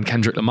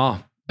Kendrick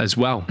Lamar as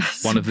well.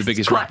 One of the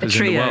biggest rappers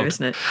trio, in the world.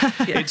 Isn't it?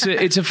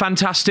 Yeah. It's a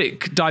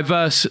fantastic,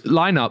 diverse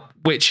lineup,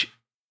 which,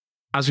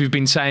 as we've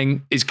been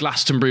saying, is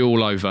Glastonbury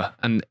all over.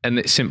 And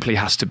it simply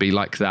has to be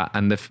like that.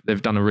 And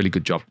they've done a really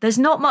good job. There's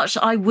not much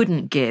I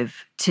wouldn't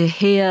give to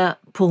hear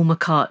Paul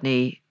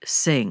McCartney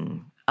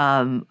sing.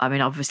 I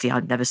mean, obviously, I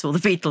never saw the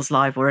Beatles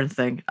live or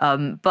anything,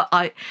 but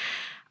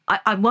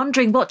I'm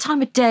wondering what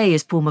time of day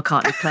is Paul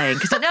McCartney playing?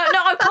 Because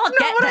I can't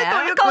get there.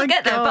 I can't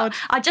get there. But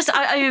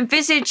I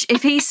envisage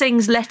if he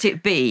sings "Let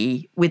It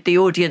Be" with the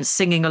audience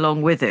singing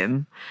along with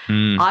him,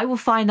 I will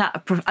find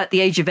that at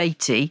the age of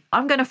 80,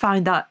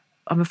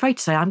 I'm afraid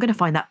to say, I'm going to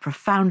find that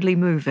profoundly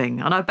moving.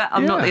 And I bet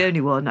I'm not the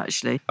only one,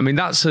 actually. I mean,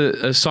 that's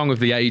a song of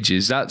the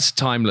ages. That's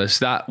timeless.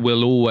 That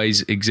will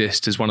always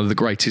exist as one of the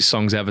greatest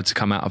songs ever to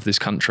come out of this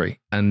country.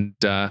 And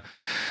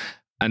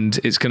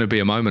it's going to be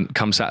a moment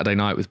come Saturday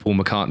night with Paul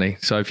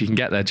McCartney. So if you can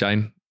get there,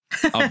 Jane,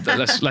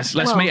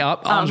 let's meet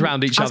up, arms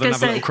around each other and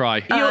have a little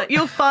cry.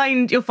 You'll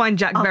find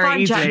Jack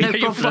very easily.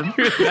 Jack, no problem.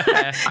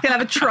 He'll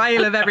have a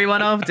trail of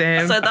everyone after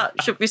him. So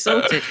that should be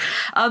sorted.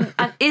 And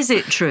is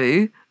it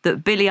true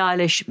that Billie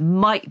Eilish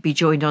might be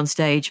joined on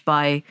stage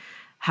by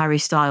Harry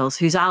Styles,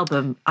 whose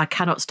album I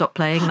cannot stop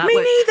playing? Me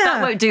neither.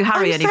 That won't do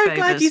Harry any favours. favours. I'm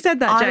so glad you said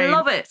that, Jane. I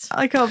love it.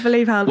 I can't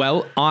believe how...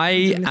 Well,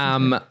 I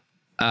am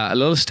a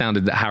little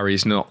astounded that Harry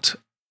is not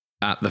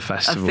at the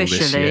festival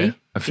this year.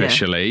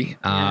 Officially.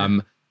 Yeah.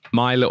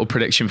 My little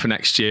prediction for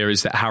next year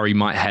is that Harry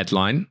might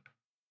headline.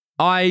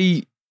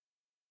 I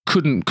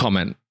couldn't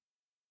comment.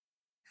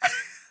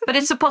 But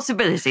it's a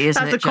possibility, isn't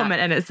it? That's a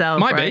comment in itself.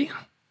 Might be.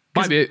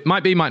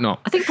 Might be, might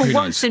not. I think for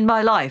once in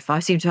my life, I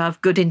seem to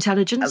have good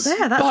intelligence.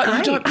 Oh, that's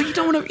great. You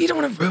don't want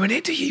to ruin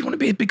it, do you? You want to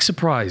be a big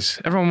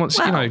surprise. Everyone wants,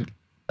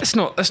 Let's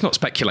not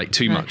speculate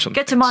too much.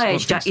 Get to my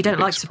age, Jack. You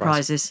don't like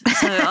surprises,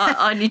 so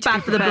I need to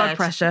bad for the blood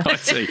pressure. I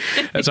see.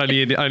 That's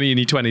only in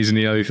your 20s and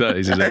your early 30s,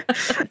 is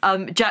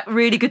it? Jack,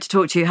 really good to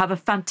talk to you. Have a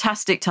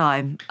fantastic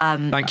time.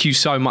 Thank you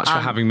so much for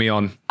having me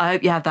on. I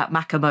hope you have that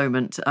Macca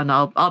moment, and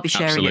I'll be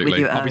sharing it with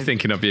you. I'll be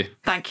thinking of you.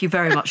 Thank you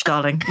very much,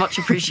 darling. Much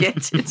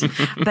appreciated.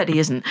 I bet he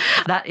isn't.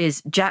 That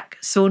is Jack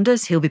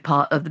Saunders. He'll be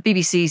part of the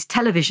BBC's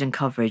television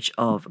coverage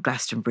of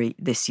Glastonbury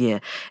this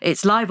year.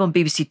 It's live on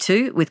BBC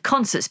Two with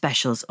concert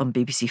specials on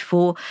BBC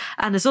 4,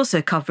 and there's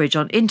also coverage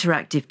on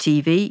interactive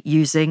TV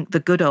using the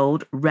good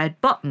old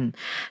red button.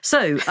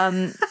 So,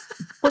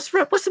 what's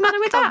the matter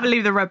with that? I can't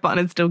believe the red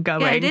button is still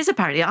going. Yeah, it is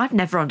apparently. I've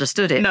never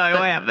understood it. No,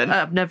 I haven't.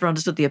 I've never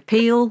understood the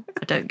appeal.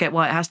 I don't get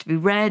why it has to be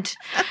red.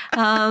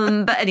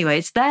 But anyway,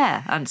 it's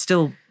there and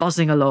still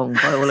buzzing along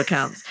by all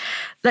accounts.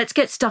 Let's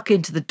get stuck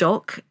into the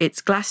doc. It's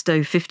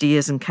Glasto 50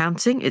 Years and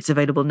Counting. It's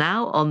available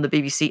now on the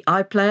BBC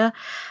iPlayer.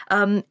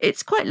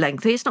 It's quite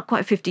lengthy. It's not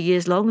quite 50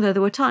 years long, though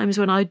there were times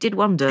when I did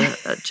wonder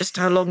just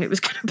how long it was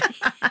going to be.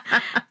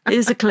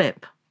 Here's a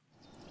clip.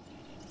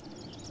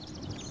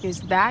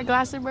 Is that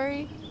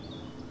Glastonbury?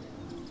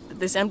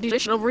 This empty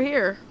dish over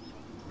here.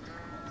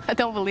 I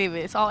don't believe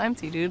it. It's all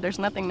empty, dude. There's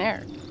nothing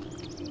there.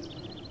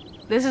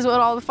 This is what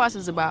all the fuss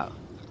is about.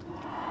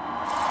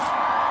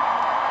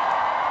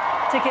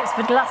 Tickets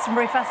for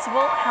Glastonbury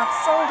Festival have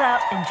sold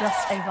out in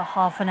just over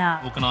half an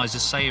hour.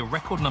 Organisers say a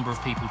record number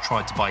of people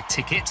tried to buy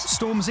tickets.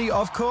 Stormzy,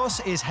 of course,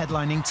 is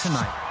headlining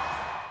tonight.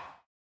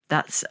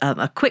 That's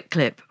a quick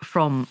clip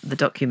from the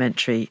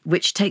documentary,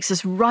 which takes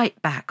us right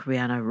back,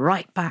 Rhianna,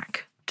 right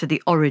back to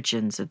the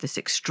origins of this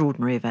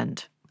extraordinary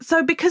event.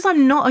 So because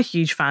I'm not a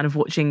huge fan of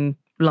watching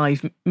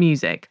live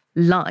music,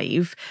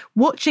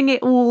 watching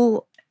it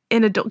all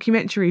in a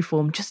documentary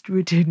form just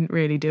didn't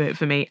really do it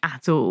for me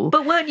at all.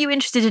 But weren't you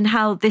interested in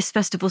how this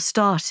festival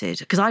started?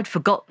 Because I'd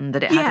forgotten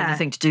that it had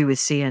anything to do with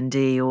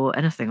CND or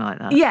anything like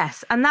that.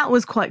 Yes, and that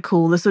was quite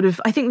cool.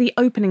 I think the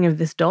opening of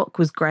this doc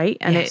was great,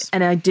 and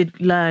and I did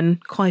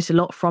learn quite a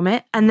lot from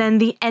it. And then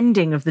the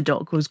ending of the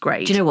doc was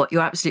great. Do you know what?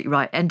 You're absolutely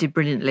right. Ended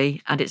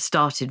brilliantly, and it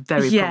started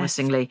very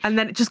promisingly. And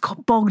then it just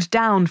got bogged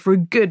down for a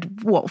good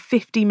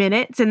 50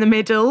 minutes in the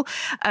middle,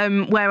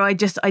 where I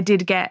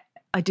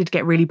did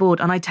get really bored,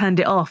 and I turned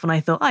it off and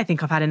I thought, I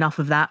think I've had enough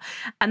of that.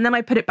 And then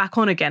I put it back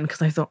on again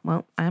because I thought,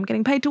 well, I am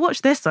getting paid to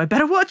watch this, so I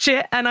better watch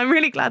it. And I'm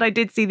really glad I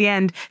did see the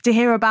end to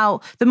hear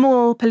about the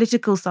more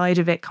political side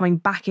of it, coming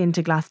back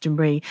into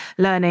Glastonbury,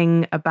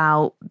 learning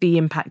about the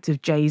impact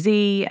of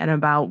Jay-Z and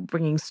about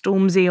bringing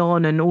Stormzy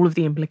on and all of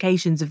the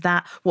implications of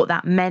that, what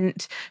that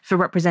meant for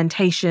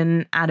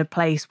representation at a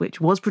place which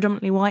was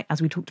predominantly white,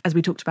 as we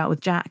talked about with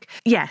Jack.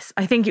 Yes,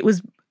 I think it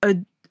was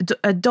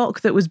a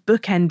doc that was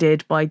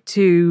bookended by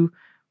two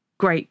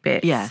great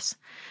bits. Yes.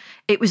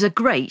 It was a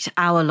great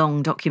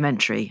hour-long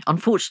documentary.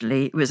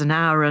 Unfortunately, it was an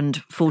hour and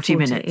 40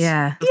 minutes.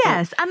 Yeah.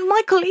 Yes, and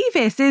Michael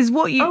Eavis is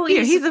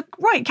he's a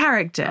great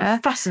character. A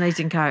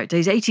fascinating character.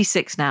 He's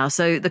 86 now,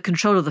 so the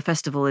control of the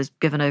festival is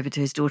given over to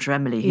his daughter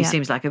Emily, who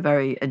seems like a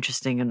very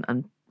interesting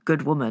and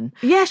good woman.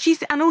 Yeah, she's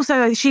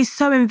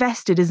so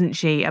invested, isn't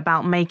she,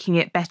 about making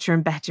it better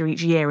and better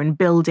each year and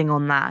building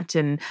on that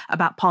and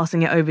about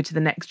passing it over to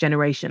the next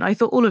generation. I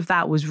thought all of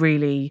that was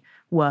really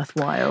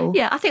worthwhile.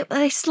 Yeah, I think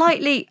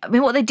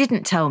what they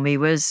didn't tell me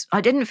was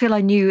I didn't feel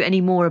I knew any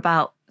more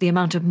about the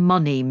amount of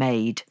money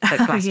made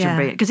at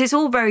Glastonbury, because it's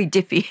all very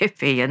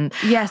dippy-hippy and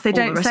yes, they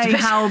don't say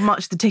how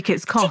much the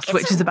tickets cost,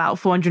 which is about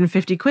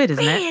 450 quid,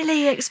 isn't it?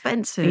 Really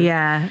expensive.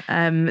 Yeah,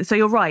 so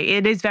you're right,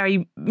 it is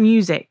very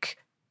music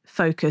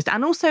focused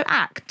and also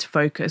act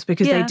focused,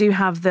 because they do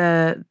have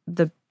the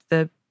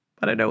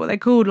I don't know what they're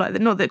called, like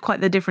not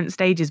quite the different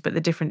stages, but the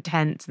different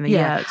tents and the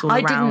yurts all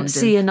around. I didn't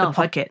see enough.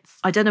 The pockets.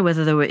 I don't know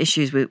whether there were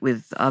issues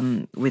with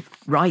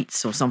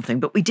rights or something,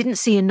 but we didn't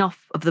see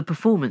enough of the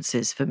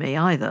performances for me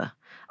either.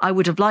 I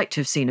would have liked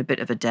to have seen a bit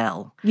of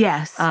Adele.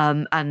 Yes.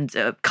 And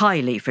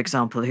Kylie, for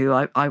example, who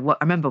I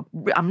remember,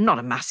 I'm not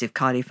a massive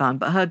Kylie fan,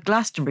 but her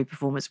Glastonbury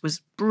performance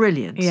was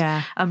brilliant.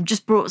 Yeah.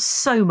 Just brought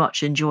so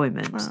much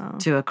enjoyment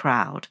to a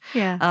crowd.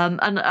 Yeah.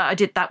 And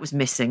that was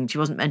missing. She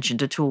wasn't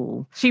mentioned at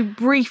all. She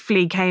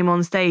briefly came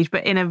on stage,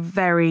 but in a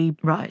very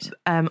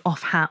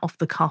off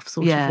the cuff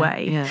sort of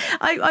way. Yeah.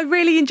 I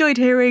really enjoyed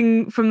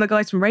hearing from the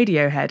guys from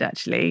Radiohead,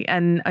 actually.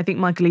 And I think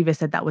Michael Eavis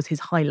said that was his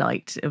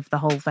highlight of the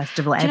whole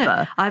festival ever. You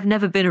know, I've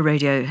never been a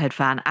Radiohead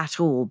fan at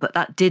all, but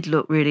that did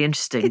look really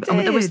interesting.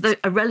 There was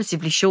a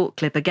relatively short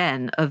clip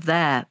again of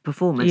their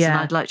performance, and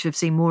I'd like to have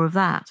seen more of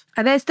that.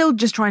 And they're still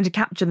just trying to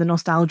capture the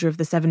nostalgia of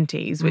the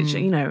 70s, which,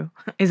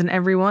 isn't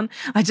everyone.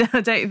 I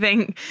don't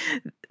think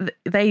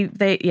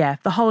the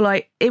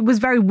whole, it was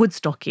very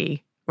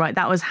Woodstocky. Right,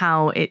 that was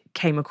how it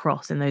came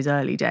across in those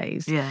early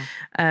days. Yeah.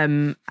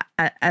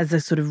 As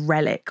a sort of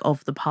relic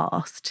of the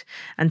past.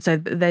 And so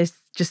there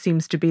just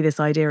seems to be this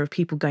idea of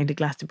people going to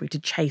Glastonbury to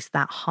chase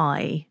that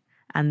high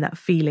and that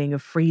feeling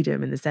of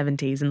freedom in the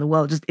 70s, and the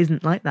world just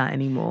isn't like that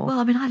anymore.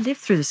 Well, I mean, I lived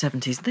through the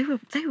 70s.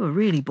 They were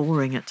really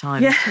boring at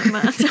times. Yeah.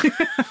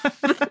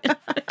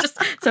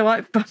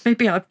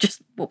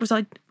 What was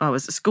I? I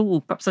was at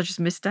school. Perhaps I just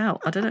missed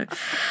out. I don't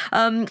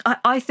know.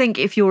 I think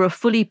if you're a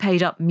fully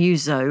paid up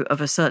muso of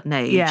a certain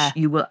age,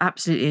 you will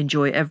absolutely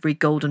enjoy every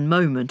golden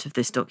moment of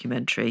this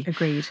documentary.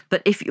 Agreed.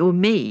 But if you're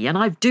me, and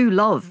I do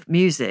love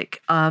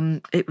music,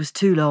 it was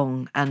too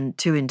long and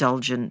too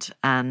indulgent,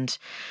 and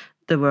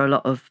there were a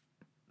lot of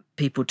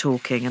people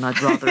talking, and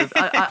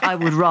I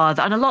would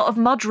rather, and a lot of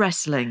mud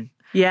wrestling.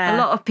 Yeah. A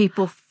lot of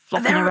people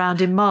flopping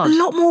around in mud. A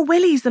lot more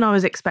willies than I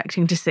was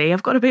expecting to see,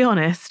 I've got to be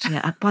honest.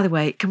 Yeah. By the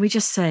way, can we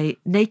just say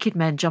naked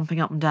men jumping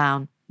up and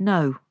down?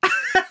 No.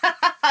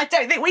 I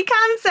don't think we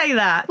can say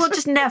that. Well,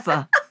 just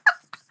never.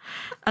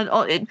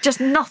 And just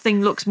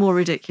nothing looks more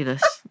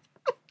ridiculous.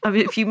 I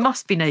mean, if you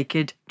must be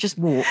naked, just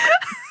walk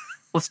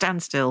or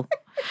stand still.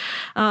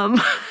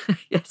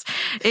 Yes,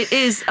 it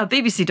is a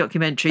BBC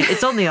documentary.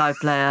 It's on the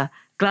iPlayer.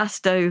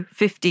 Glasto,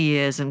 50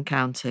 years and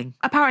counting.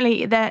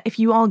 Apparently, if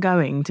you are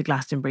going to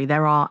Glastonbury,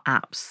 there are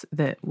apps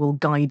that will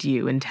guide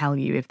you and tell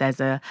you if there's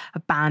a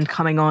band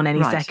coming on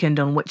any second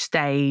on which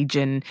stage,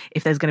 and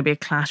if there's going to be a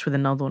clash with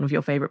another one of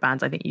your favourite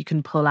bands. I think you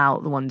can pull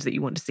out the ones that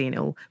you want to see, and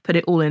it'll put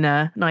it all in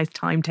a nice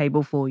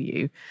timetable for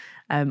you.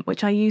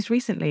 which I used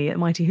recently at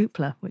Mighty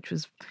Hoopla, which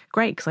was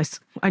great because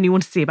I only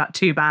wanted to see about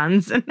 2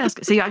 bands.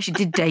 So you actually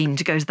did deign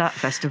to go to that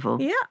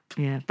festival. Yeah.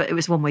 Yeah, but it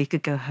was one where you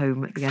could go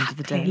home at the end of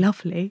the day.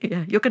 Lovely.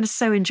 Yeah, you're going to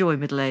so enjoy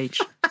middle age,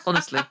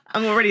 honestly.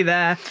 I'm already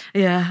there.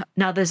 Yeah.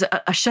 Now, there's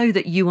a show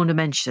that you want to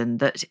mention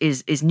that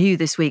is new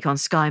this week on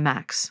Sky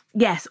Max.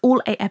 Yes,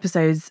 all 8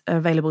 episodes are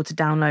available to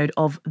download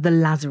of The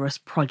Lazarus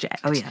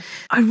Project. Oh, yeah.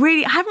 I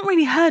haven't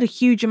really heard a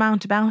huge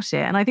amount about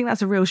it, and I think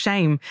that's a real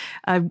shame.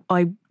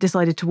 I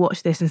decided to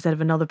watch this instead of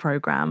another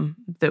programme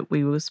that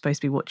we were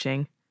supposed to be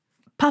watching.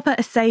 Papa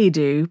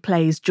Asaidu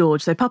plays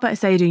George. So Papa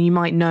Asaidu you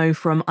might know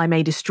from I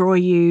May Destroy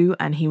You,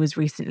 and he was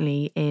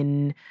recently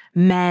in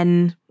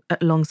Men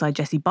alongside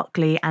Jessie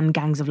Buckley and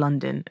Gangs of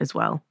London as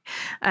well.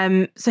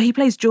 So he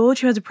plays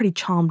George, who has a pretty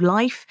charmed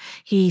life.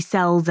 He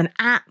sells an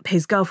app.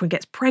 His girlfriend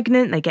gets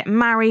pregnant. They get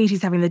married.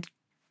 He's having the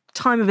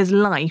time of his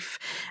life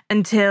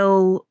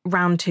until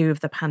round 2 of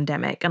the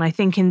pandemic. And I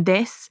think in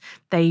this,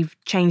 they've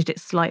changed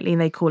it slightly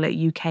and they call it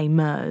UK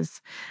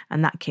MERS,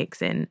 and that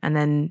kicks in. And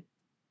then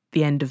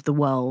the end of the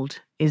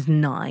world is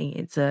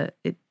nigh.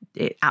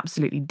 It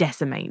absolutely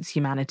decimates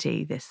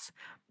humanity, this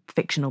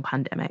fictional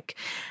pandemic.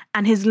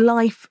 And his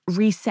life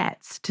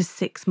resets to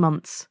 6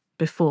 months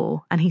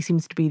before, and he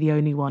seems to be the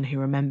only one who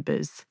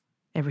remembers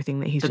everything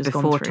that he's just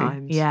gone through.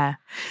 Times. Yeah.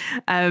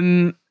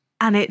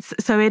 And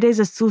it is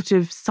a sort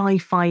of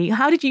sci-fi.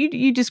 How did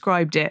you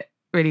described it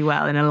really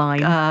well in a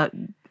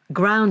line?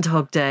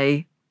 Groundhog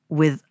Day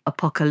with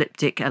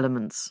apocalyptic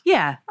elements.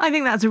 Yeah, I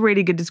think that's a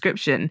really good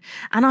description.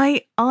 And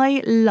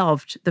I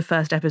loved the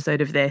first episode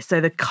of this.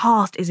 So the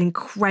cast is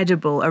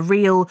incredible, a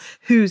real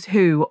who's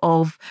who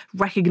of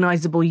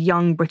recognisable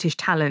young British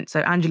talent.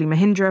 So Anjali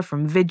Mahindra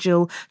from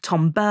Vigil,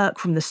 Tom Burke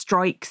from the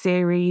Strike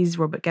series,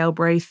 Robert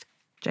Galbraith,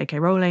 J.K.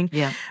 Rowling,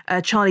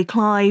 Charlie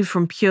Clive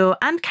from Pure,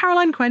 and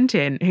Caroline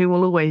Quentin, who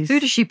will always... Who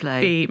does she play?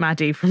 Be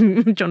Maddie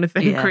from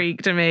Jonathan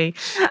Creek to me.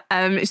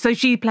 So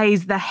she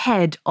plays the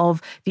head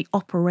of the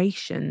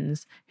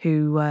operations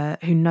who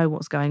know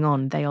what's going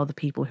on. They are the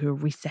people who are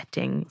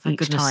resetting Thank each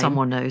goodness time.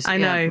 someone knows. I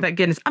know, thank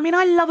goodness. I mean,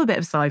 I love a bit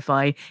of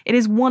sci-fi. It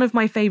is one of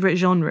my favourite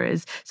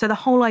genres. So the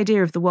whole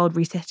idea of the world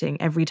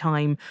resetting every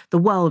time the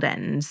world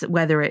ends,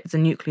 whether it's a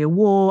nuclear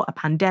war, a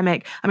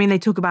pandemic. I mean, they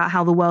talk about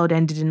how the world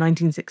ended in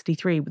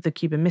 1963 with the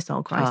Cuban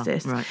Missile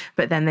Crisis,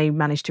 but then they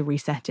managed to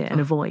reset it and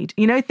avoid,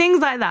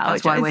 things like that.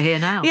 That's why we're here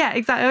now. Yeah,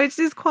 exactly. It's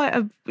just quite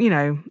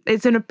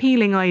it's an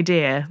appealing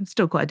idea. It's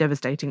still quite a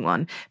devastating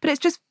one, but it's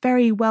just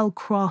very well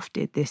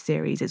crafted, this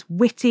series. It's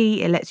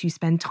witty. It lets you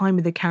spend time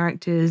with the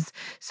characters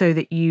so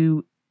that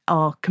you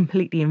are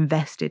completely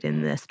invested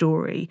in their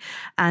story.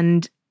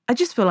 And I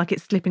just feel like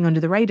it's slipping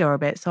under the radar a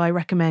bit, so I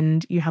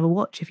recommend you have a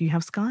watch if you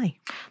have Sky.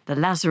 The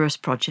Lazarus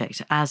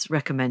Project, as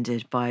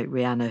recommended by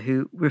Rihanna,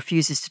 who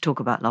refuses to talk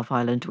about Love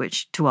Island,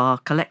 which, to our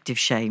collective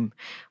shame,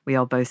 we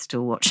are both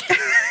still watching.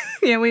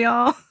 Yeah, we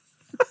are.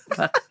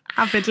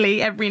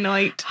 Avidly every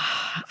night.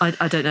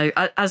 I don't know.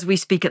 As we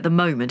speak at the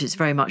moment, it's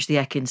very much the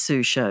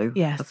Ekin-Su show.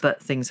 Yes.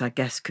 But things, I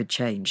guess, could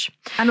change.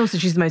 And also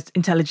she's the most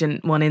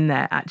intelligent one in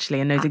there, actually,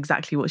 and knows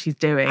exactly what she's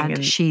doing.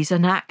 And she's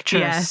an actress.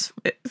 Yes.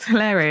 It's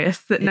hilarious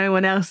that no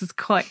one else has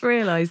quite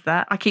realised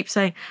that. I keep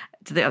saying...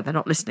 they're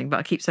not listening, but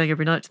I keep saying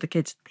every night to the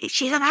kids,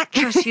 she's an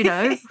actress,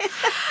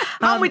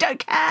 Mum, we don't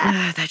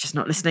care. They're just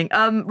not listening.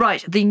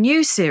 Right, the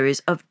new series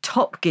of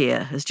Top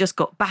Gear has just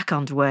got back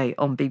underway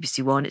on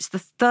BBC One. It's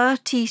the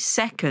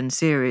 32nd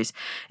series.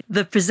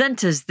 The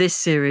presenters this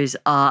series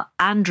are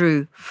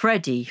Andrew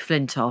Freddie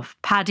Flintoff,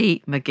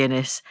 Paddy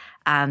McGuinness,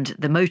 and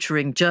the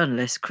motoring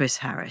journalist Chris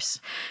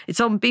Harris. It's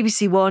on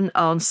BBC One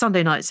on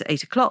Sunday nights at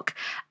 8:00,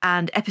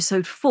 and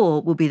episode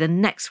 4 will be the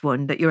next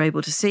one that you're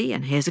able to see,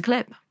 and here's a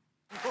clip.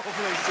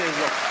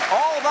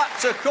 All that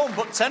to come,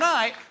 but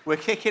tonight we're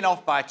kicking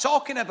off by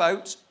talking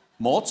about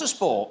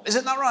motorsport.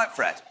 Isn't that right,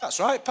 Fred? That's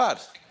right, Pad.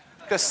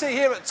 Because see,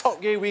 here at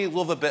Top Gear we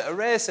love a bit of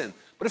racing.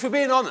 But if we're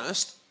being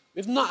honest,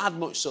 we've not had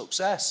much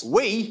success.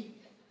 We?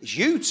 It's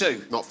you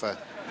two. Not fair.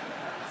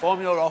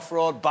 Formula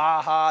Off-Road,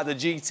 Baja, the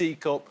GT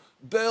Cup,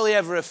 barely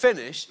ever a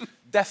finish,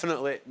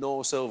 definitely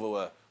no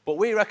silverware. But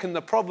we reckon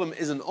the problem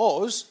isn't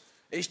us,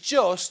 it's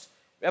just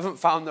we haven't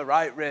found the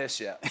right race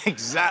yet.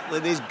 Exactly,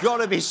 there's got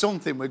to be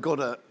something we're good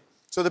at.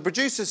 So the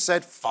producers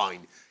said,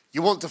 fine,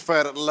 you want to fire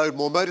at a load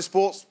more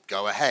motorsports?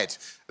 Go ahead.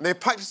 And they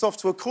packed us off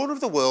to a corner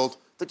of the world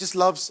that just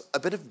loves a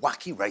bit of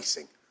wacky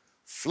racing.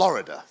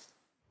 Florida.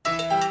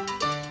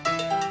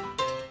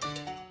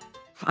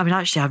 I mean,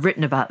 actually, I've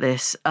written about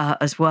this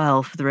as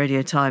well for the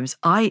Radio Times.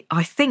 I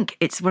think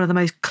it's one of the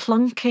most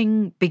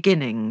clunking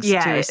beginnings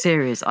to a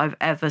series I've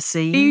ever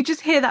seen. You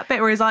just hear that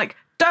bit where he's like,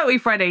 don't we,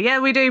 Freddie? Yeah,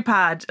 we do,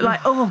 Pad. Like,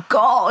 oh,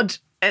 God.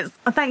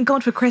 Thank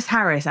God for Chris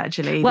Harris,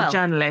 actually, the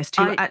journalist,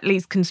 who at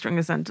least can string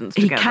a sentence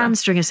together. He can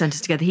string a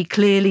sentence together. He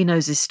clearly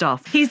knows his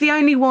stuff. He's the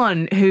only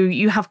one who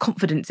you have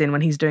confidence in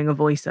when he's doing a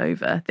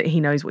voiceover, that he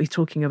knows what he's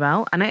talking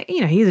about. And,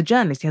 he's a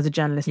journalist. He has a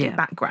journalistic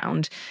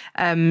background.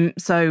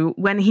 So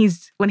when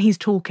he's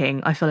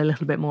talking, I feel a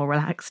little bit more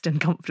relaxed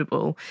and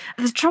comfortable.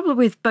 The trouble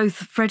with both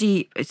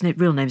Freddie, his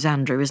real name's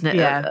Andrew, isn't it?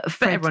 Yeah,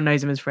 but everyone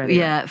knows him as Freddie.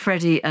 Yeah,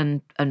 Freddie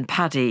and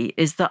Paddy,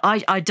 is that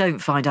I don't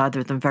find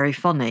either of them very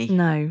funny.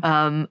 No.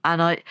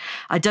 And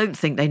I don't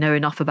think they know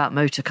enough about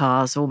motor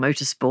cars or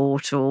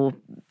motorsport or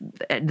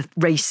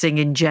racing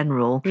in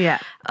general. Yeah.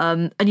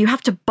 And you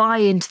have to buy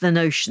into the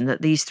notion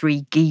that these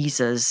three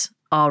geezers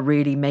are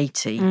really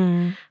matey.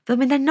 I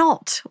mean, they're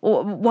not.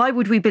 Or why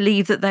would we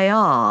believe that they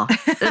are?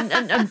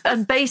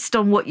 and based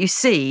on what you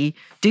see,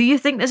 do you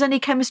think there's any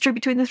chemistry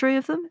between the three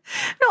of them?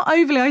 Not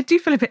overly. I do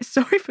feel a bit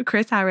sorry for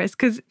Chris Harris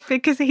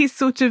because he's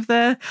sort of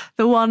the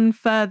one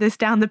furthest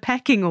down the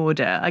pecking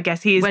order. I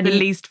guess he is the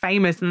least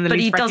famous and the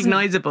least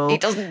recognisable. He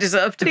doesn't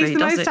deserve to be. He's the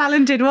most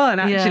talented one,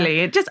 actually.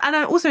 Yeah. And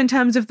also in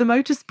terms of the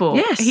motorsport,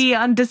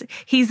 yes,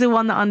 he's the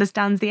one that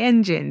understands the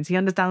engines. He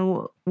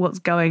understands what's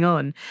going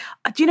on.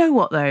 Do you know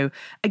what though?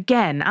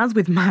 Again, as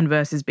with Man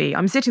vs. Bee,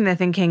 I'm sitting there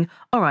thinking,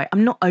 all right,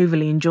 I'm not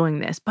overly enjoying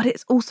this, but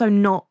it's also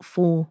not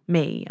for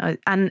me.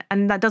 And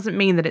that doesn't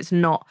mean that it's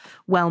not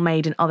well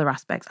made in other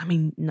aspects. I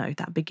mean, no,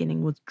 that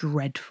beginning was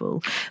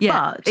dreadful.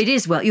 Yeah, but it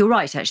is. Well, you're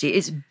right, actually.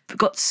 It's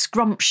got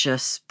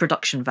scrumptious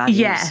production values.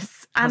 Yes.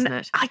 Hasn't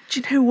it? Do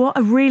you know what?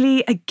 I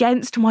really,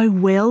 against my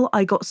will,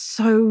 I got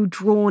so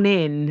drawn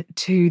in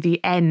to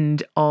the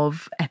end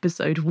of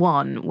episode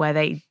 1, where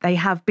they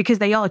have, because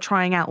they are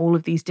trying out all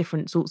of these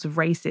different sorts of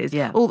races.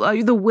 Yeah.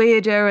 Although the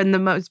weirder and the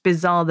most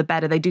bizarre, the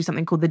better. They do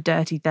something called the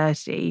Dirty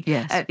 30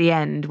 at the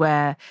end,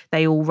 where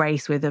they all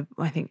race with,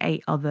 I think,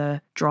 8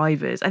 other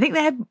drivers. I think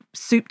they have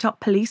souped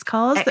up police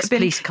cars.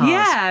 Police cars.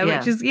 Yeah,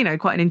 which is,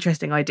 quite an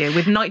interesting idea,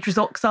 with nitrous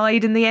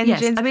oxide in the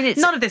engines. Yes. I mean,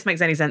 none of this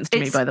makes any sense to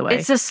me, by the way.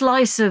 It's a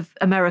slice of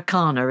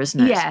Americana, isn't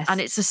it? Yes.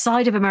 And it's a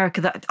side of America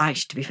that,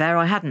 to be fair,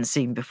 I hadn't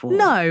seen before.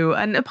 No,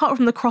 and apart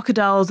from the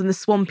crocodiles and the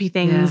swampy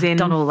things in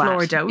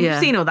Florida, we've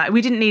seen all that.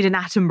 We didn't need an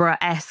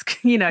Attenborough-esque,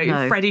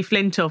 Freddie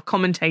Flintoff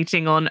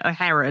commentating on a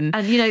heron.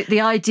 And,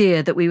 the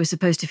idea that we were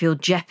supposed to feel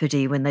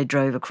jeopardy when they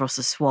drove across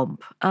a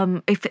swamp.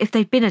 If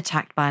they'd been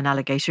attacked by an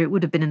alligator, it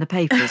would have been in the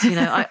papers.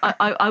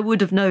 I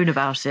would have known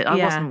about it. I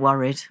wasn't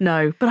worried.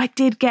 No, but I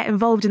did get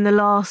involved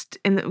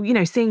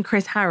in seeing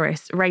Chris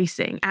Harris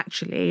racing.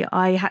 Actually,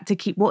 I had to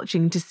keep watching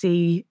to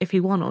see if he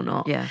won or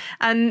not. Yeah.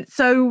 And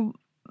so,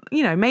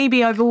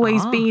 maybe I've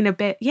always been a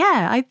bit,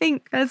 I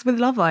think as with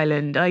Love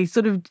Island, I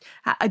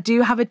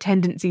do have a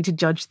tendency to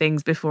judge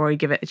things before I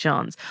give it a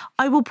chance.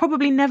 I will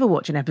probably never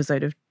watch an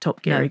episode of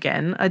Top Gear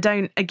again.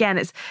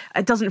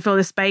 It doesn't fill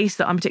the space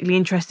that I'm particularly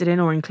interested in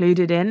or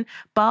included in,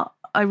 but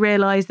I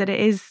realise that it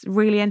is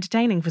really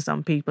entertaining for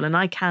some people, and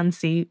I can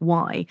see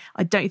why.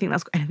 I don't think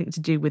that's got anything to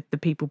do with the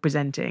people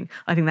presenting.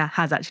 I think that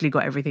has actually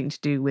got everything to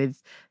do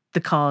with the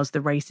cars,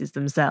 the races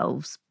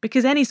themselves.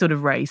 Because any sort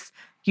of race,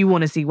 you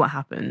want to see what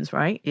happens,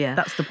 right? Yeah.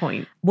 That's the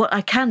point. What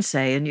I can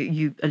say, and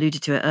you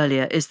alluded to it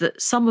earlier, is that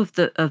some of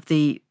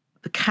the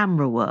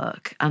camera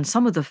work and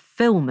some of the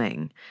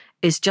filming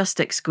is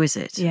just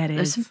exquisite. Yeah, it is.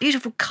 There's some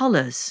beautiful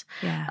colours.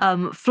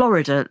 Yeah.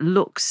 Florida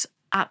looks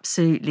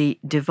absolutely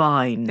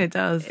divine. It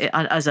does.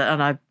 And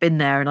I've been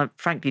there, and I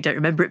frankly don't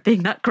remember it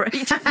being that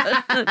great.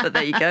 But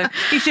there you go.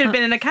 You should have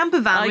been in a camper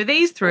van with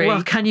these three.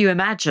 Well, can you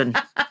imagine?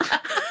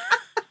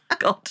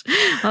 God.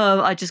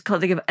 I just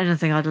can't think of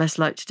anything I'd less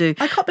like to do.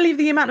 I can't believe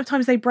the amount of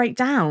times they break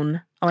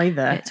down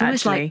either. It's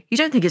almost like, you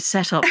don't think it's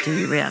set up, do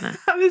you, Rhianna?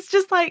 I was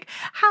just like,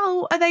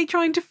 how are they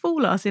trying to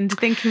fool us into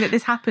thinking that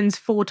this happens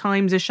 4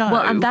 times a show?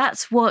 Well, and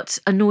that's what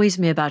annoys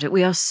me about it.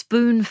 We are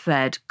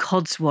spoon-fed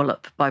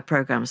codswallop by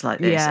programmes like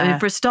this. Yeah. I mean,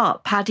 for a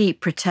start, Paddy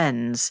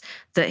pretends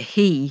that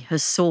he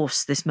has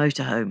sourced this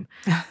motorhome.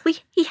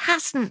 He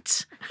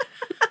hasn't.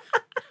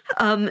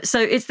 So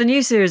it's the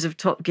new series of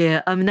Top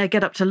Gear. They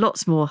get up to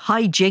lots more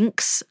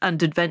hijinks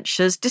and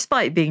adventures,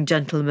 despite being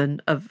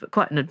gentlemen of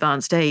quite an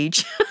advanced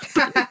age.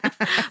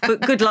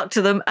 But good luck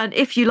to them. And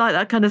if you like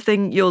that kind of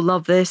thing, you'll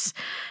love this.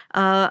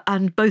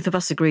 And both of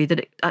us agree that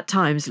it, at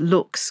times,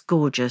 looks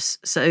gorgeous.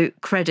 So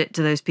credit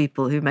to those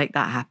people who make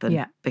that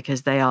happen,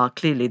 because they are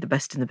clearly the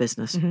best in the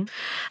business. Mm-hmm.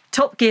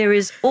 Top Gear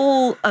is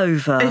all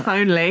over. If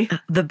only.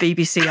 The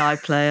BBC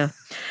iPlayer.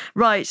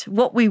 Right,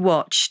 what we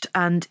watched,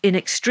 and in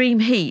extreme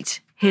heat,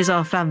 here's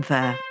our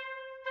fanfare.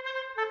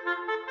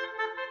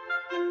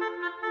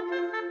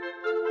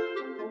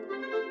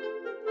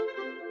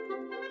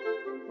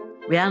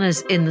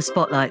 Rhianna's in the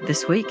spotlight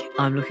this week.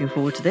 I'm looking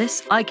forward to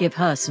this. I give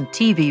her some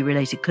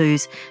TV-related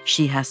clues.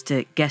 She has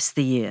to guess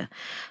the year.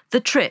 The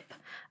Trip,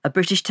 a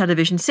British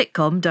television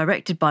sitcom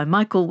directed by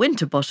Michael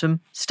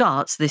Winterbottom,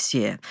 starts this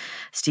year.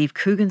 Steve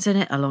Coogan's in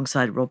it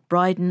alongside Rob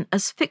Brydon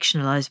as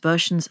fictionalised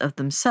versions of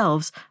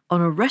themselves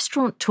on a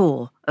restaurant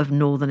tour of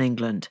Northern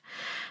England.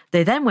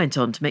 They then went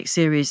on to make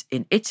series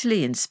in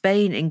Italy, in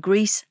Spain, in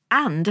Greece,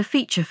 and a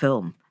feature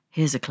film.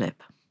 Here's a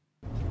clip.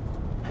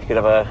 You could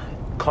have a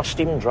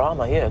costume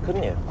drama here,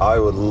 couldn't you? I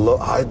would love...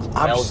 Mel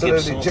Absolutely.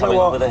 Gibson Do you know coming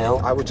what? over the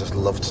hill. I would just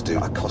love to do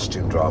a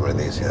costume drama in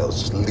these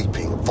hills, just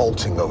leaping,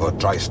 vaulting over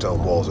dry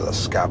stone walls with a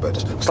scabbard.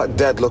 It's like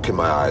dead look in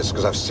my eyes,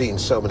 because I've seen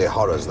so many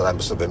horrors that I'm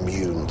sort of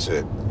immune to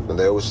it. And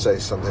they always say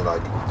something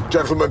like,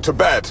 "Gentlemen to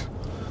bed!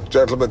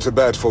 Gentlemen to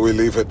bed, for we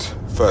leave it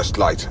first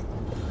light.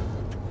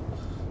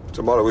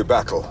 Tomorrow we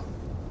battle,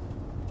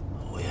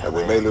 and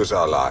we may lose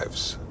our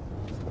lives.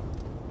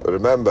 But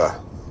remember,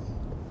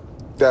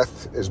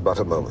 death is but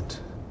a moment.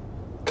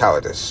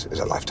 Cowardice is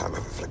a lifetime of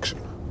affliction.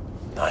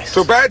 Nice.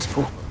 To bed,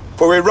 for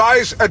we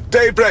rise at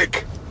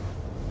daybreak."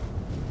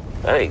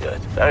 Very good,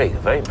 very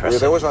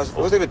impressive. They always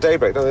leave at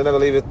daybreak, don't they? Never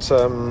leave at,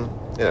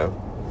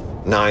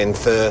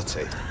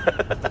 9:30.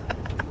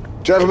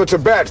 Gentlemen to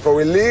bed, for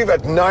we leave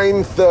at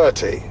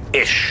 9:30.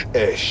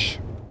 Ish.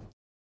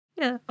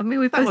 Yeah, I mean,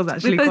 we both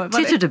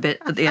tittered a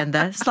bit at the end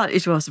there, slightly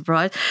to our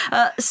surprise.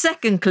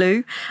 Second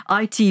clue,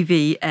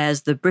 ITV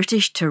airs the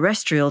British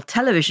terrestrial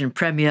television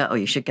premiere,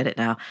 you should get it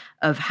now,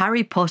 of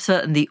Harry Potter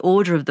and the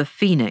Order of the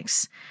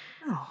Phoenix,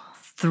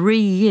 3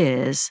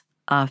 years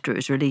after it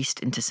was released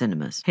into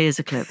cinemas. Here's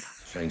a clip.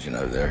 Changing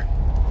out there.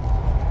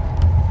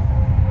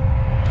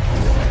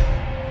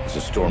 There's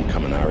a storm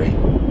coming, Harry.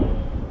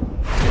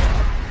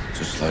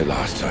 Just like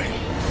last time.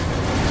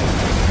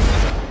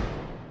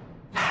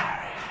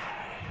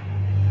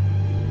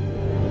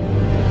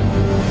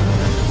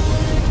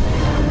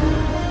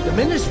 The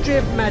Ministry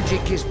of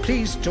Magic is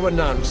pleased to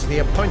announce the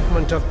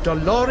appointment of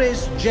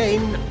Dolores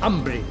Jane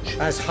Umbridge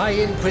as High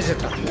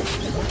Inquisitor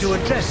to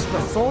address the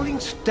falling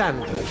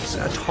standards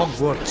at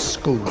Hogwarts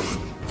School.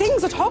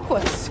 Things at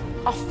Hogwarts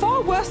are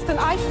far worse than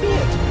I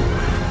feared.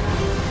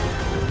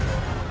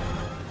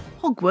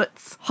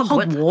 Hogwarts.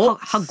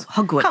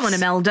 Hogwarts. Come on,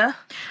 Imelda.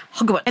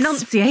 Hogwarts.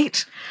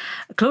 Enunciate.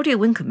 Claudia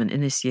Winkleman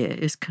in this year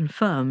is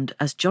confirmed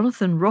as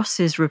Jonathan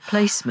Ross's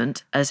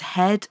replacement as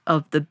head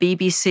of the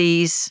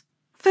BBC's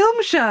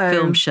film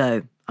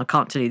show. I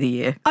can't tell you the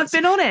year. I've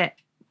been on it.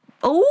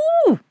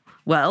 Oh,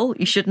 well,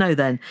 you should know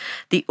then.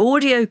 The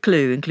audio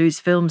clue includes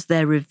films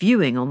they're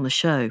reviewing on the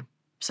show.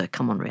 So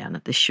come on,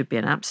 Rihanna, this should be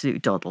an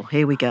absolute doddle.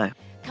 Here we go.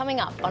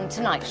 Coming up on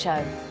tonight's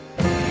show.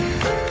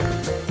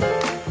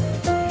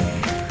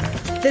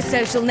 The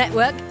Social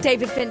Network,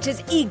 David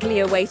Fincher's eagerly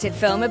awaited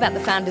film about the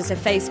founders of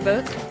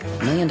Facebook.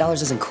 $1 million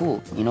isn't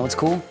cool. You know what's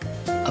cool?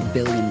 $1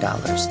 billion.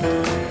 That's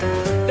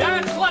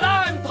what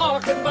I'm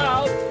talking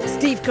about!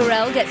 Steve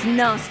Carell gets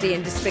nasty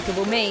in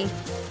Despicable Me.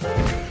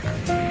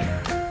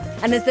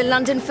 And as the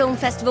London Film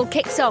Festival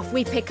kicks off,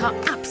 we pick our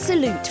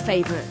absolute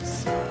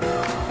favourites.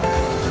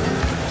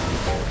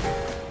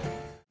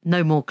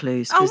 No more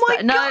clues. Oh my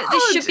God! No,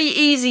 this should be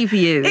easy for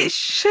you. It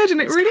shouldn't.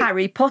 It really.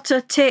 Harry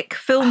Potter, tick.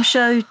 Film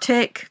show,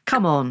 tick.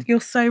 Come on.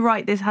 You're so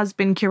right. This has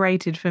been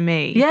curated for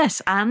me.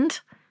 Yes, and?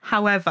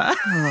 However,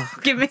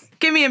 give me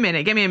a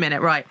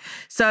minute. Right.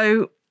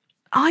 So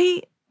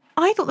I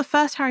thought the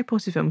first Harry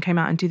Potter film came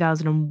out in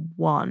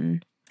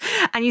 2001.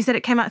 And you said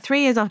it came out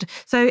 3 years after.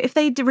 So if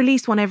they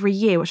released one every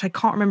year, which I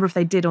can't remember if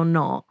they did or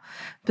not.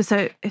 But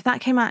so if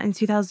that came out in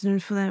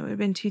 2004, then it would have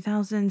been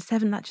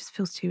 2007. That just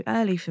feels too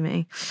early for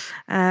me.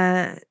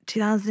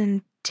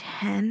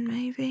 2010,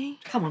 maybe?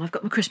 Come on, I've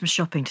got my Christmas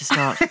shopping to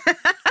start.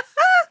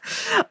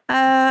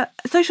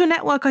 Social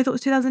Network, I thought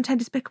was 2010.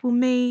 Despicable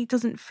Me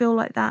doesn't feel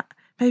like that.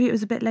 Maybe it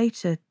was a bit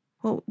later.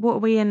 What are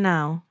we in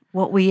now?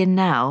 What we in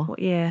now? What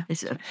year?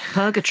 It's a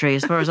purgatory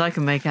as far as I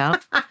can make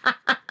out.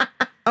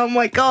 Oh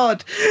my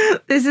God,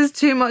 this is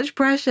too much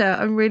pressure.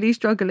 I'm really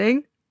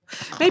struggling.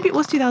 Maybe it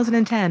was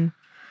 2010.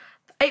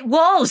 It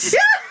was!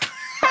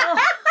 Oh.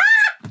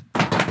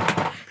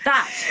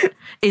 That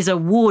is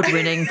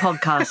award-winning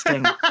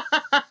podcasting.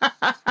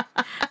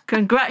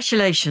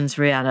 Congratulations,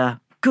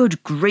 Rihanna.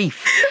 Good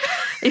grief.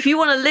 If you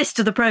want a list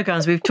of the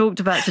programmes we've talked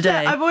about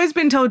today... I've always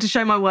been told to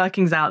show my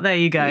workings out. There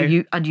you go.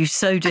 You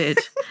so did.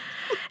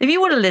 If you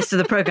want a list of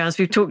the programmes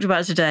we've talked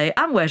about today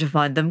and where to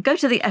find them, go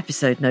to the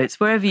episode notes,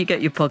 wherever you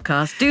get your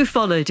podcasts. Do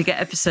follow to get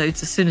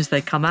episodes as soon as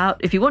they come out.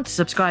 If you want to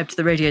subscribe to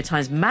the Radio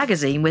Times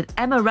magazine with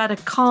Emma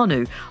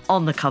Raducanu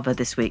on the cover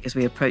this week as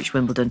we approach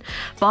Wimbledon,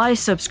 buy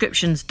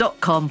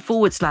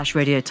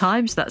subscriptions.com/Radio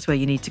Times. That's where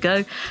you need to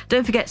go.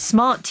 Don't forget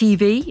Smart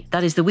TV.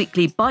 That is the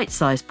weekly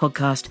bite-sized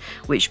podcast,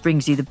 which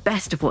brings you the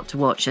best of what to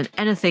watch and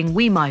anything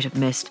we might have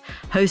missed,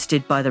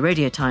 hosted by the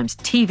Radio Times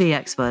TV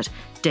expert,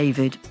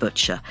 David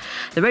Butcher.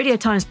 The Radio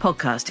Times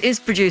podcast is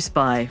produced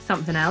by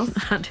Something Else.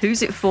 And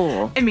who's it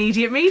for?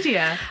 Immediate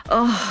Media.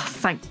 Oh,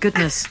 thank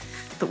goodness.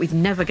 Thought we'd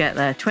never get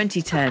there.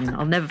 2010.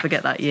 I'll never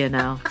forget that year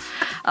now.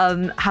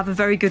 Have a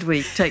very good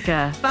week. Take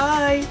care.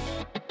 Bye.